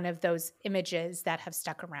is one of those images that have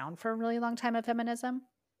stuck around for a really long time of feminism.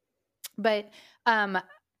 But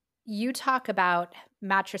you talk about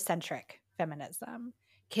matricentric feminism.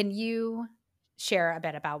 Can you share a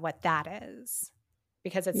bit about what that is?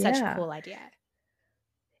 Because it's such a Yeah. cool idea.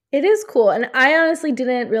 It is cool, and I honestly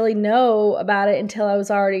didn't really know about it until I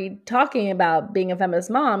was already talking about being a feminist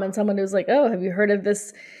mom, and someone was like, "Oh, have you heard of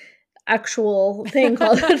this actual thing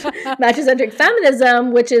called matricentric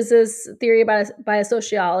feminism?" Which is this theory by a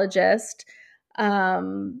sociologist,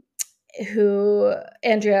 um, who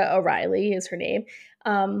Andrea O'Reilly is her name,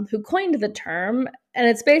 who coined the term, and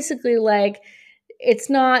it's basically like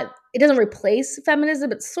it doesn't replace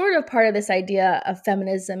feminism. It's sort of part of this idea of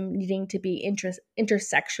feminism needing to be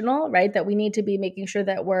intersectional, right? That we need to be making sure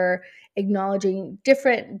that we're acknowledging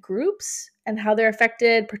different groups and how they're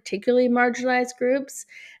affected, particularly marginalized groups.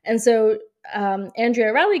 And so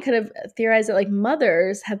Andrea Rowley kind of theorized that like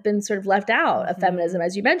mothers have been sort of left out of Mm-hmm. feminism,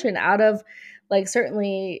 as you mentioned, out of like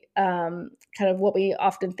certainly kind of what we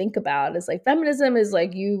often think about is like feminism is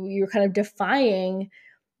like you're kind of defying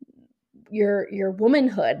your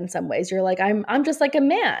womanhood in some ways. You're like, I'm just like a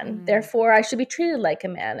man, Mm. therefore I should be treated like a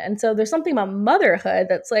man. And so there's something about motherhood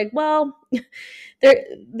that's like, well,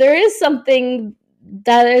 there is something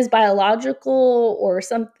that is biological or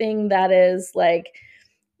something that is like,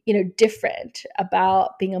 different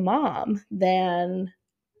about being a mom than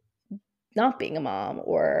not being a mom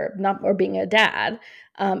or being a dad.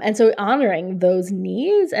 And so honoring those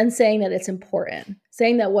needs and saying that it's important,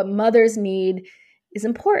 saying that what mothers need is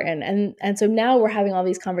important. And so now we're having all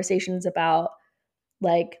these conversations about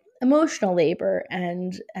like emotional labor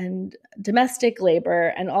and domestic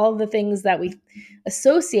labor and all of the things that we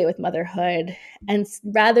associate with motherhood. And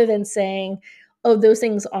rather than saying, oh, those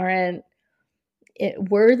things aren't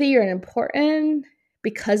worthy or important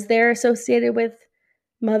because they're associated with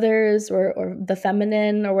mothers or the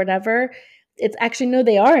feminine or whatever, it's actually no,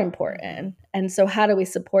 they are Mm-hmm. important. And so how do we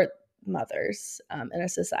support mothers in a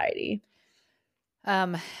society?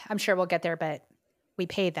 I'm sure we'll get there, but we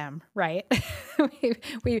pay them, right?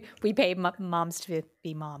 we pay moms to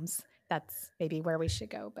be moms. That's maybe where we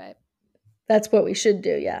should go. But That's what we should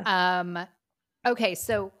do. Yeah. okay,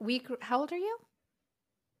 so how old are you?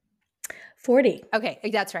 40. Okay,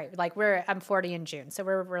 that's right. Like I'm 40 in June, so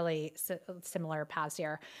we're really similar past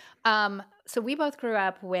year. So we both grew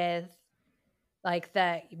up with like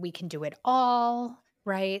we can do it all,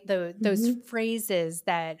 right? Those Mm-hmm. phrases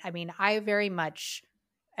that I mean, I very much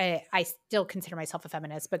I still consider myself a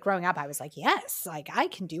feminist, but growing up, I was like, yes, like I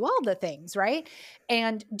can do all the things, right?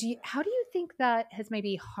 And how do you think that has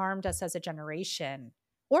maybe harmed us as a generation,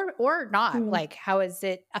 or not? Mm. Like, how has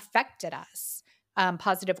it affected us,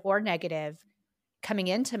 positive or negative, coming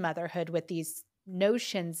into motherhood with these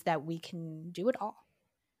notions that we can do it all?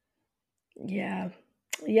 Yeah.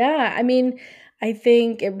 Yeah. I mean, I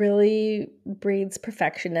think it really breeds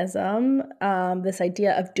perfectionism, this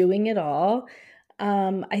idea of doing it all.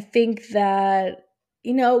 I think that,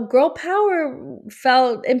 girl power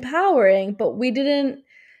felt empowering, but we didn't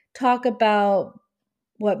talk about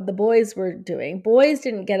what the boys were doing. Boys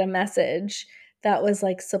didn't get a message that was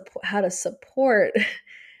like how to support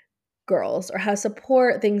girls or how to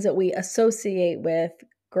support things that we associate with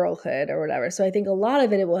girlhood or whatever. So I think a lot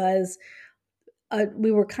of it was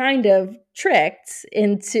we were kind of tricked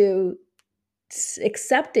into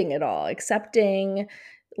accepting it all, accepting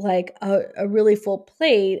like a really full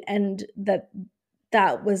plate, and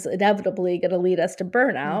that was inevitably going to lead us to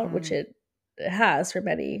burnout, which Mm-hmm. it has for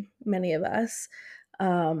many of us,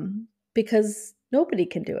 because nobody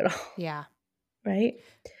can do it all, Yeah. right?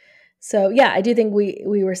 So yeah, I do think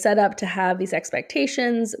we were set up to have these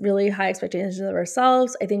expectations, really high expectations of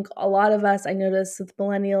ourselves. I think a lot of us, I noticed with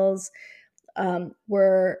millennials, we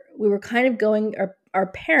were kind of going our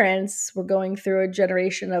parents were going through a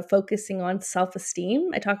generation of focusing on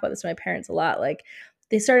self-esteem. I talk about this to my parents a lot, like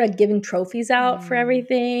they started giving trophies out for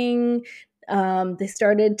everything. They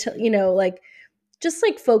started to, like just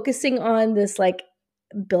like focusing on this like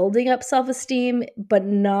building up self-esteem, but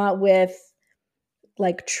not with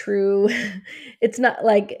like true it's not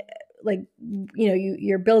like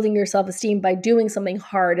you're building your self-esteem by doing something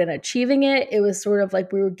hard and achieving it. It was sort of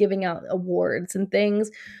like we were giving out awards and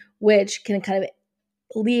things, which can kind of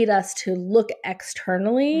lead us to look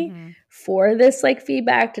externally for this like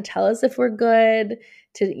feedback to tell us if we're good,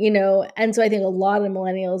 to and so I think a lot of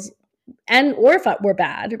millennials, and or if we're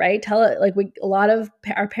bad, right, tell it like a lot of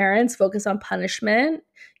our parents focus on punishment.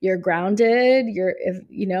 You're grounded,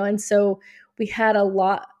 and so we had a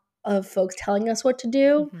lot of folks telling us what to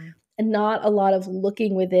do, and not a lot of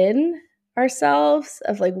looking within ourselves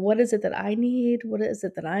of like, what is it that I need, what is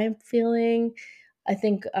it that I'm feeling. I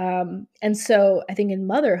think and so I think in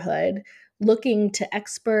motherhood, looking to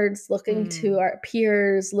experts, looking to our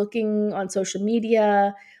peers, looking on social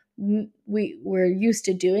media, we're used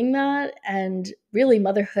to doing that. And really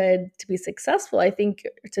motherhood, to be successful, I think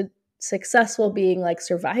to successful being like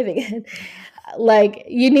surviving it, like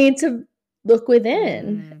you need to look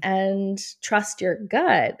within and trust your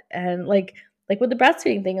gut. And like with the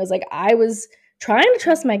breastfeeding thing, it was like I was trying to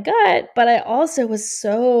trust my gut, but I also was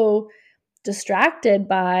so distracted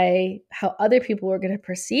by how other people were going to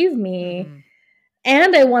perceive me.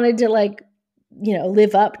 And I wanted to like,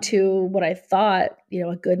 live up to what I thought,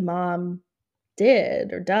 a good mom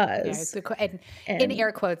did or does. Yeah, and in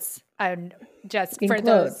air quotes, just in for quotes.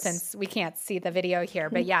 Those, since we can't see the video here,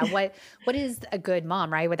 but yeah, what is a good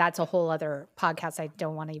mom, right? Well, that's a whole other podcast. I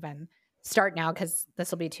don't want to even start now because this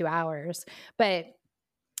will be 2 hours. But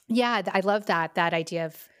yeah, I love that idea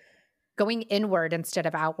of going inward instead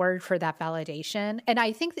of outward for that validation. And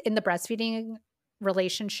I think in the breastfeeding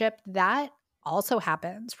relationship, that also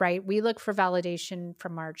happens, right? We look for validation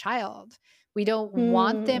from our child. We don't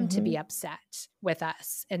want them to be upset with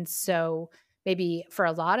us. And so maybe for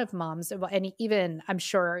a lot of moms, and even I'm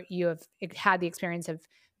sure you have had the experience of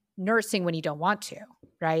nursing when you don't want to,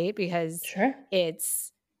 right? Because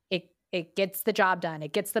it gets the job done.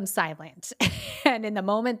 It gets them silent. And in the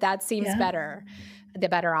moment that seems better, the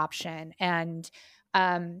better option. And,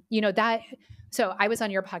 that, so I was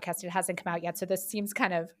on your podcast. It hasn't come out yet. So this seems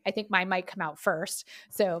kind of, I think mine might come out first.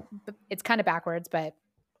 So it's kind of backwards, but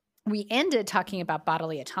we ended talking about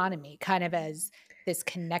bodily autonomy kind of as this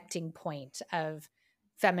connecting point of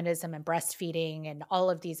feminism and breastfeeding and all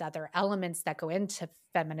of these other elements that go into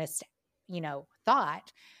feminist,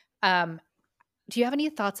 thought. Do you have any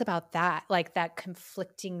thoughts about that? Like that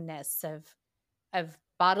conflictingness of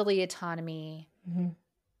bodily autonomy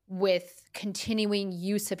with continuing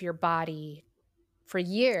use of your body for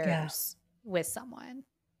years with someone?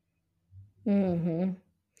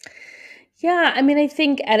 Yeah, I mean, I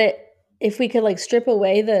think if we could like strip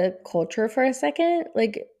away the culture for a second,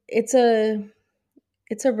 like it's a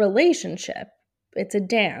relationship. It's a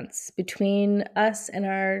dance between us and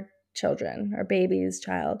our children, our baby's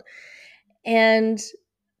child. And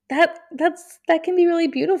that can be really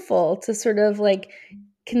beautiful to sort of like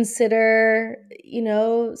consider,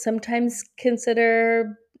 sometimes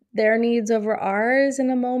consider their needs over ours in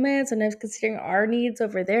a moment, sometimes considering our needs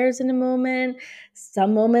over theirs in a moment.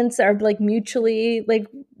 Some moments are like mutually like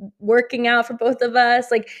working out for both of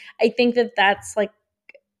us. Like I think that that's like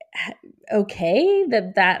okay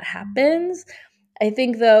that happens. I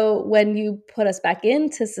think though when you put us back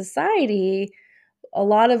into society, a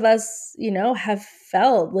lot of us, have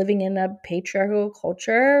felt living in a patriarchal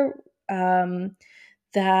culture,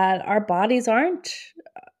 that our bodies aren't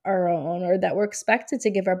our own, or that we're expected to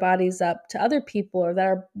give our bodies up to other people, or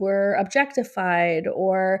that we're objectified,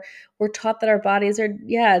 or we're taught that our bodies are,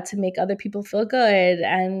 to make other people feel good,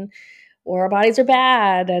 and or our bodies are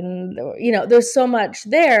bad. And, there's so much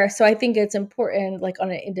there. So I think it's important, like on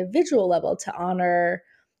an individual level, to honor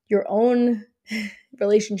your own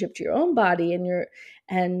relationship to your own body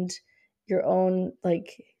and your own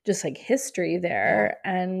like just like history there.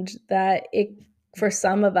 And that for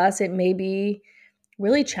some of us, it may be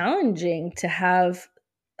really challenging to have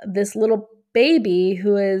this little baby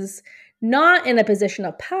who is not in a position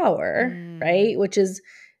of power, right? Which is,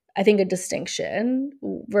 I think, a distinction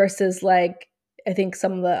versus like, I think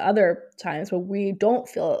some of the other times where we don't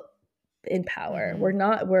feel in power.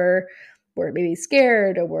 We're maybe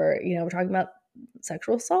scared, or we're talking about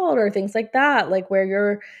sexual assault or things like that, like where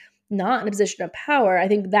you're not in a position of power. I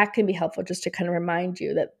think that can be helpful just to kind of remind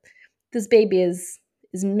you that this baby is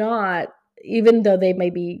not, even though they may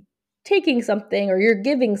be taking something or you're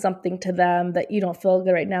giving something to them that you don't feel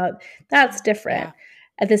good right now, that's different.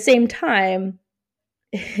 At the same time,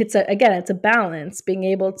 it's a balance, being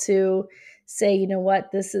able to say, you know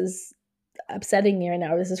what, this is upsetting me right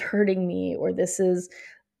now, or this is hurting me, or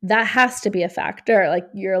that has to be a factor. Like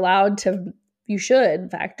you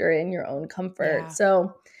should factor in your own comfort. Yeah.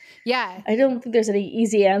 So Yeah. I don't think there's any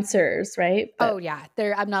easy answers, right? Oh But yeah.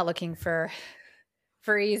 I'm not looking for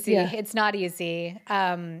easy. yeah. It's not easy.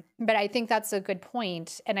 But I think that's a good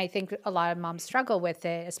point. And I think a lot of moms struggle with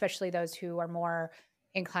it, especially those who are more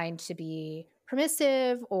inclined to be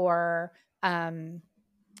permissive or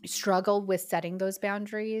struggle with setting those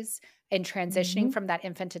boundaries and transitioning Mm-hmm. from that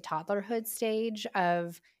infant to toddlerhood stage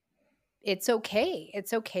of it's okay.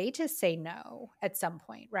 It's okay to say no at some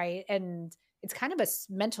point, right? And it's kind of a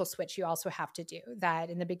mental switch you also have to do that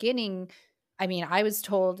in the beginning. I mean, I was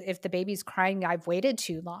told if the baby's crying, I've waited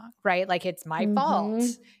too long, right? Like it's my Mm-hmm. fault.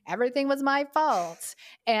 Everything was my fault.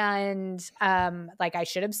 And like I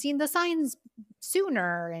should have seen the signs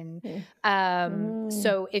sooner. And Mm-hmm.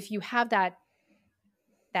 so if you have that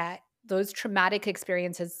those traumatic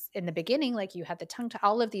experiences in the beginning, like you had the tongue to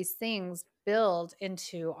all of these things build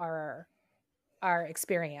into our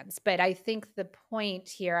experience. But I think the point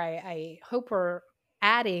here I hope we're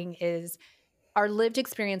adding is our lived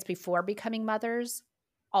experience before becoming mothers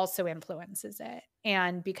also influences it,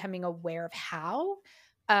 and becoming aware of how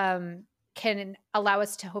can allow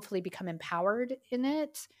us to hopefully become empowered in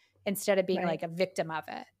it instead of being Right. like a victim of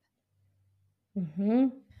it. Mm-hmm.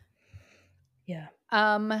 Yeah.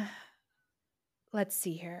 Um, let's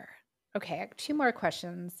see here. Okay, I have two more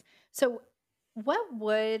questions. So, what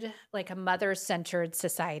would like a mother-centered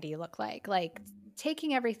society look like? Like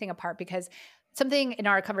taking everything apart, because something in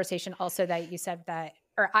our conversation also that you said that,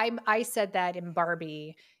 or I said that in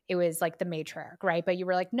Barbie, it was like the matriarch, right? But you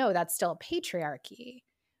were like, no, that's still a patriarchy.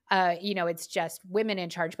 It's just women in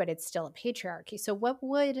charge, but it's still a patriarchy. So, what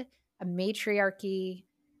would a matriarchy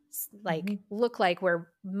Mm-hmm. like look like where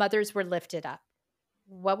mothers were lifted up?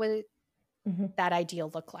 What would Mm-hmm. that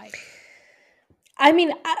ideal look like? I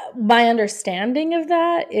mean, my understanding of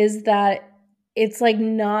that is that it's like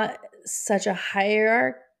not such a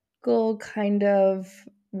hierarchical kind of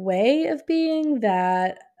way of being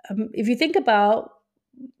that if you think about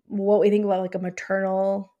what we think about like a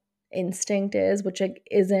maternal instinct is, which like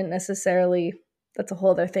isn't necessarily, that's a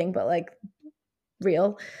whole other thing, but like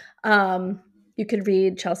real. You could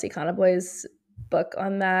read Chelsea Conaboy's book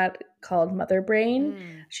on that called Mother Brain.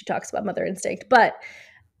 Mm, She talks about mother instinct, but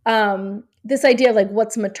this idea of like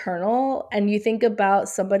what's maternal, and you think about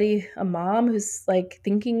somebody, a mom who's like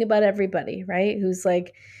thinking about everybody, right? Who's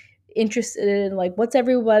like interested in like what's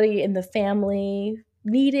everybody in the family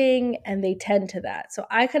needing, and they tend to that. So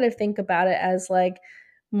I kind of think about it as like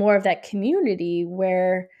more of that community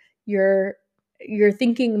where you're you're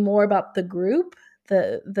thinking more about the group,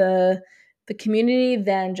 the community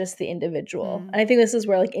than just the individual. mm. And I think this is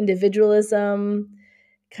where like individualism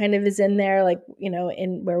kind of is in there, like,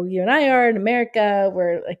 in where you and I are in America,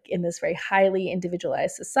 we're like in this very highly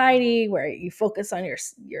individualized society where you focus on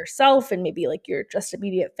yourself and maybe like your just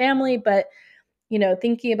immediate family. But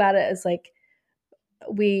thinking about it as like,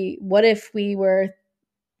 what if we were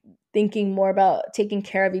thinking more about taking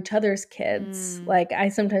care of each other's kids? Mm. Like I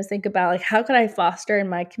sometimes think about like how could I foster in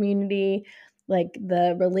my community like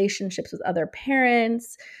the relationships with other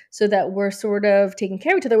parents so that we're sort of taking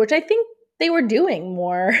care of each other, which I think they were doing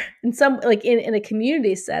more in some like in a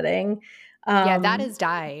community setting. Yeah, that um has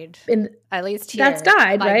died, and at least that's here.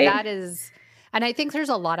 died, Like right? that is, and I think there's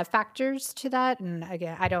a lot of factors to that. And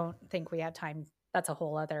again, I don't think we have time. That's a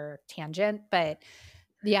whole other tangent. But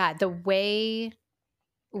yeah, the way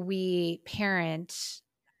we parent,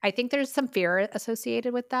 I think there's some fear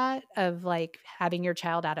associated with that of like having your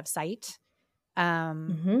child out of sight.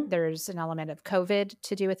 Mm-hmm. There's an element of COVID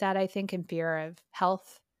to do with that, I think, and fear of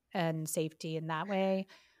health and safety in that way.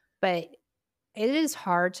 But it is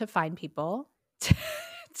hard to find people to,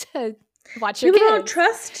 to watch your People don't kids.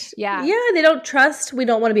 trust. Yeah. Yeah, they don't trust. We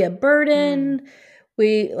don't want to be a Mm, burden.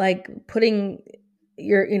 We like putting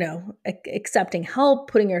your, accepting help,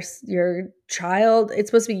 putting your child. It's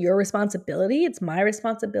supposed to be your responsibility. It's my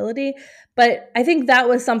responsibility. But I think that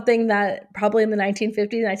was something that probably in the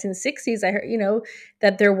 1950s, 1960s, I heard,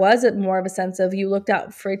 that there was more of a sense of you looked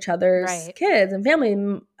out for each other's right. kids and family.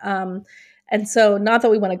 And so not that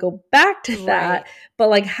we want to go back to that, Right. but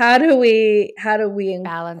like how do we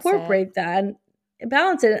Balance it. incorporate that and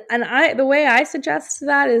balance it? And the way I suggest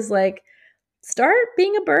that is like start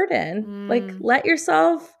being a burden. Like Mm, let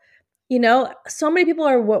yourself, so many people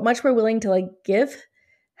are much more willing to like give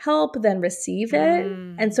help than receive it.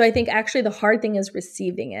 And mm, so I think actually the hard thing is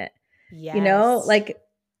receiving it. yes. Like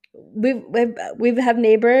we've have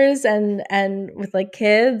neighbors and with like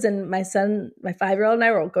kids, and my 5-year-old and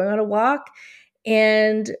I were going on a walk,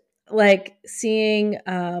 and like seeing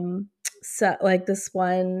so, like this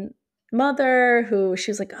one mother who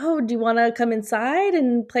she was like, oh, do you want to come inside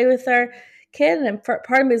and play with our kid? And part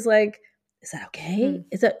of me is like, is that okay?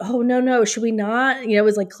 Is that, oh, no, should we not? You know, it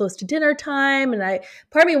was like close to dinner time. And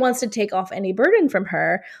part of me wants to take off any burden from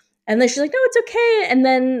her. And then she's like, no, it's okay. And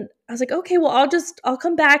then I was like, okay, well, I'll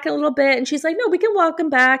come back in a little bit. And she's like, no, we can welcome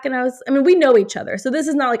back. And I mean, we know each other. So this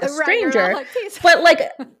is not like a stranger, like, but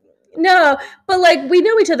like, no, but like we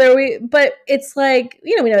know each other. But it's like,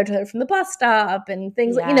 you know, we know each other from the bus stop and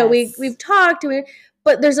things like, you know, we've talked.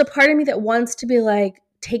 But there's a part of me that wants to be like,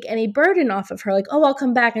 take any burden off of her. Like, oh, I'll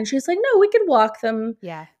come back. And she's like, no, we can walk him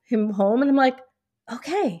home. And I'm like,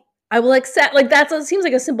 okay, I will accept. Like, it seems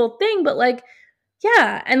like a simple thing, but like,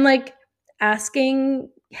 yeah. And like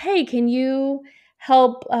asking, hey, can you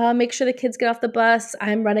help make sure the kids get off the bus?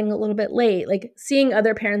 I'm running a little bit late. Like seeing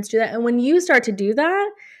other parents do that. And when you start to do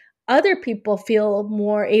that, other people feel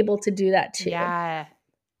more able to do that too. Yeah.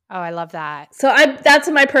 Oh, I love that. So that's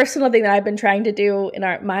my personal thing that I've been trying to do in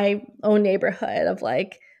my own neighborhood of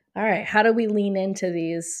like, all right, how do we lean into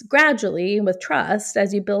these gradually with trust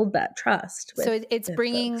as you build that trust? So it's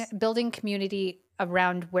building community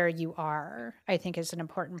around where you are, I think is an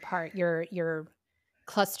important part. Your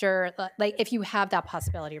cluster, like if you have that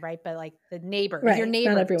possibility, right? But like the neighbor, right. Your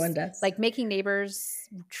neighbors, not everyone does. Like making neighbors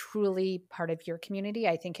truly part of your community,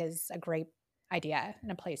 I think is a great idea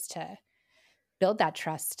and a place to build that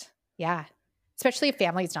trust. Yeah. Especially if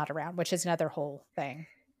family's not around, which is another whole thing.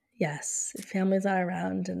 Yes. If family's not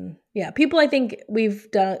around. And yeah, people, I think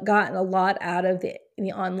we've gotten a lot out of the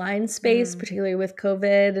online space, particularly with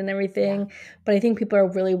COVID and everything. Yeah. But I think people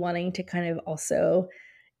are really wanting to kind of also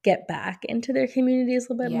get back into their communities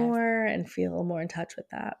a little bit more and feel more in touch with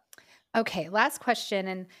that. Okay. Last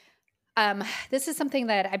question. And this is something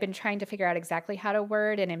that I've been trying to figure out exactly how to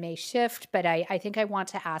word, and it may shift, but I think I want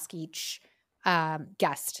to ask each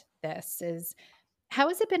guest this is, how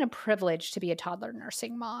has it been a privilege to be a toddler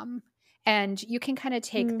nursing mom? And you can kind of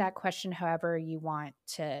take that question however you want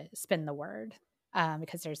to spin the word,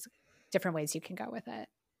 because there's different ways you can go with it.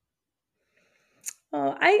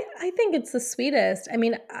 Oh, I think it's the sweetest. I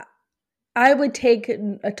mean, I would take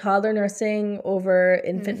a toddler nursing over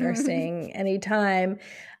infant nursing anytime.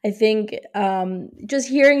 I think just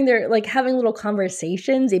hearing like having little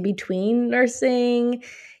conversations in between nursing,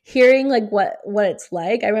 hearing like what it's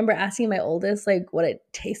like. I remember asking my oldest like what it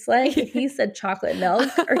tastes like. And he said chocolate milk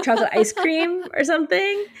or chocolate ice cream or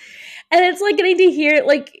something. And it's like getting to hear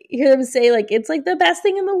them say like it's like the best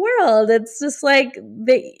thing in the world. It's just like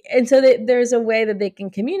there's a way that they can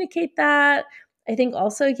communicate that. I think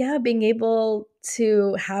also, yeah, being able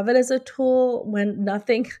to have it as a tool when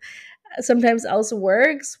nothing sometimes else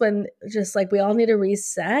works, when just like we all need a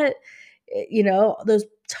reset. You know, those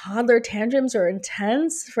toddler tantrums are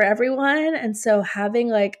intense for everyone. And so having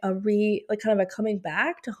like kind of a coming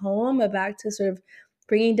back to home, back to sort of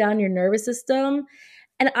bringing down your nervous system.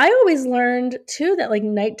 And I always learned too that like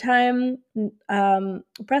nighttime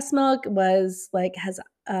breast milk has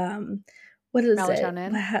what is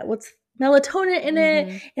melatonin. it? What's melatonin in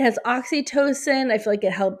it? It has oxytocin. I feel like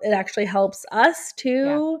it actually helps us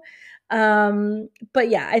too. Yeah. But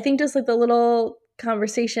yeah, I think just like the little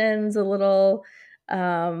conversations, a little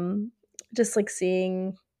just like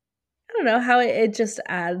seeing, I don't know, how it just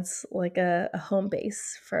adds like a home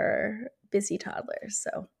base for busy toddlers.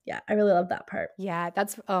 So yeah, I really love that part. Yeah,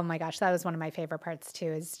 oh my gosh, that was one of my favorite parts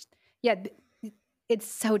too, is it's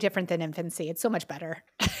so different than infancy. It's so much better.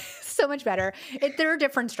 So much better. There are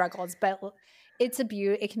different struggles, but it's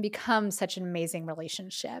it can become such an amazing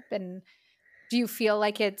relationship. And do you feel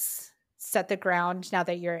like it's set the ground now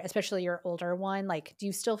that especially your older one, like, do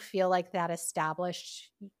you still feel like that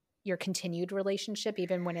established your continued relationship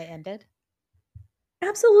even when it ended?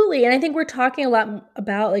 Absolutely. And I think we're talking a lot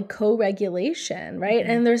about like co-regulation, right?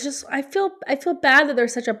 And there's just, I feel bad that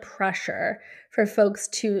there's such a pressure for folks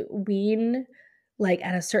to wean like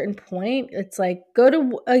at a certain point. It's like go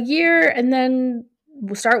to a year and then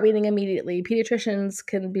we'll start weaning immediately. Pediatricians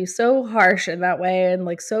can be so harsh in that way. And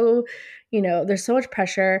like, so, there's so much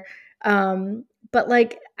pressure. But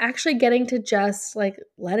like actually getting to just like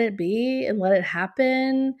let it be and let it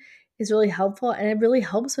happen is really helpful. And it really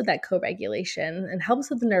helps with that co-regulation and helps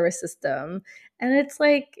with the nervous system. And it's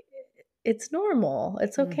like, it's normal.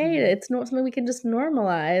 It's okay. It's something we can just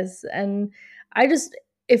normalize. And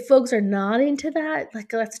if folks are not into that, like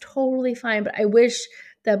that's totally fine. But I wish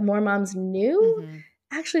that more moms knew,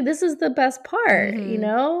 actually, this is the best part,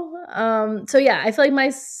 So yeah, I feel like my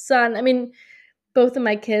son, I mean, both of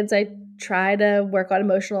my kids, I try to work on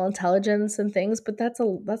emotional intelligence and things, but that's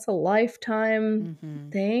a lifetime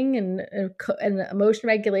thing, and emotion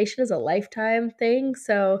regulation is a lifetime thing.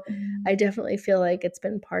 So I definitely feel like it's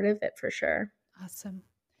been part of it for sure. Awesome.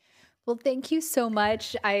 Well, thank you so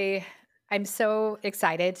much. I'm so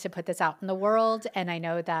excited to put this out in the world, and I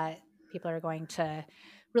know that people are going to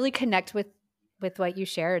really connect with what you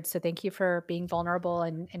shared. So thank you for being vulnerable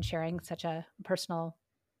and sharing such a personal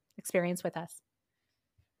experience with us.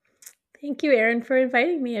 Thank you, Erin, for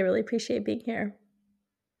inviting me. I really appreciate being here.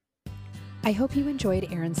 I hope you enjoyed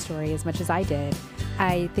Erin's story as much as I did.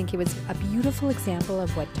 I think it was a beautiful example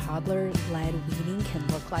of what toddler-led weaning can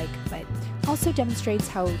look like, but also demonstrates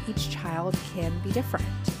how each child can be different.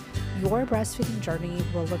 Your breastfeeding journey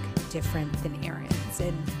will look different than Erin's,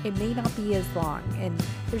 and it may not be as long, and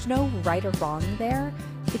there's no right or wrong there.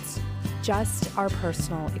 It's just our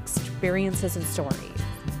personal experiences and stories.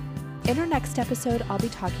 In our next episode, I'll be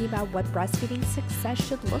talking about what breastfeeding success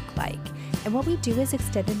should look like and what we do as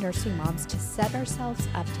extended nursing moms to set ourselves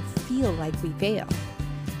up to feel like we failed.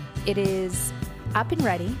 It is up and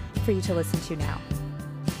ready for you to listen to now.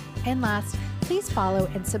 And last, please follow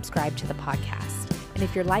and subscribe to the podcast. And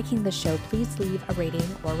if you're liking the show, please leave a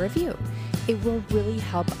rating or review. It will really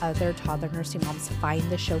help other toddler nursing moms find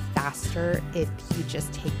the show faster if you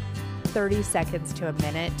just take 30 seconds to a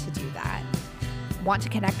minute to do that. Want to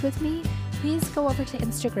connect with me? Please go over to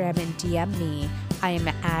Instagram and DM me. I am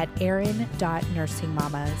at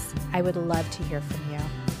erin.nursingmamas. I would love to hear from you.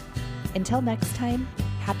 Until next time,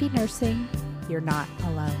 happy nursing. You're not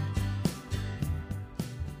alone.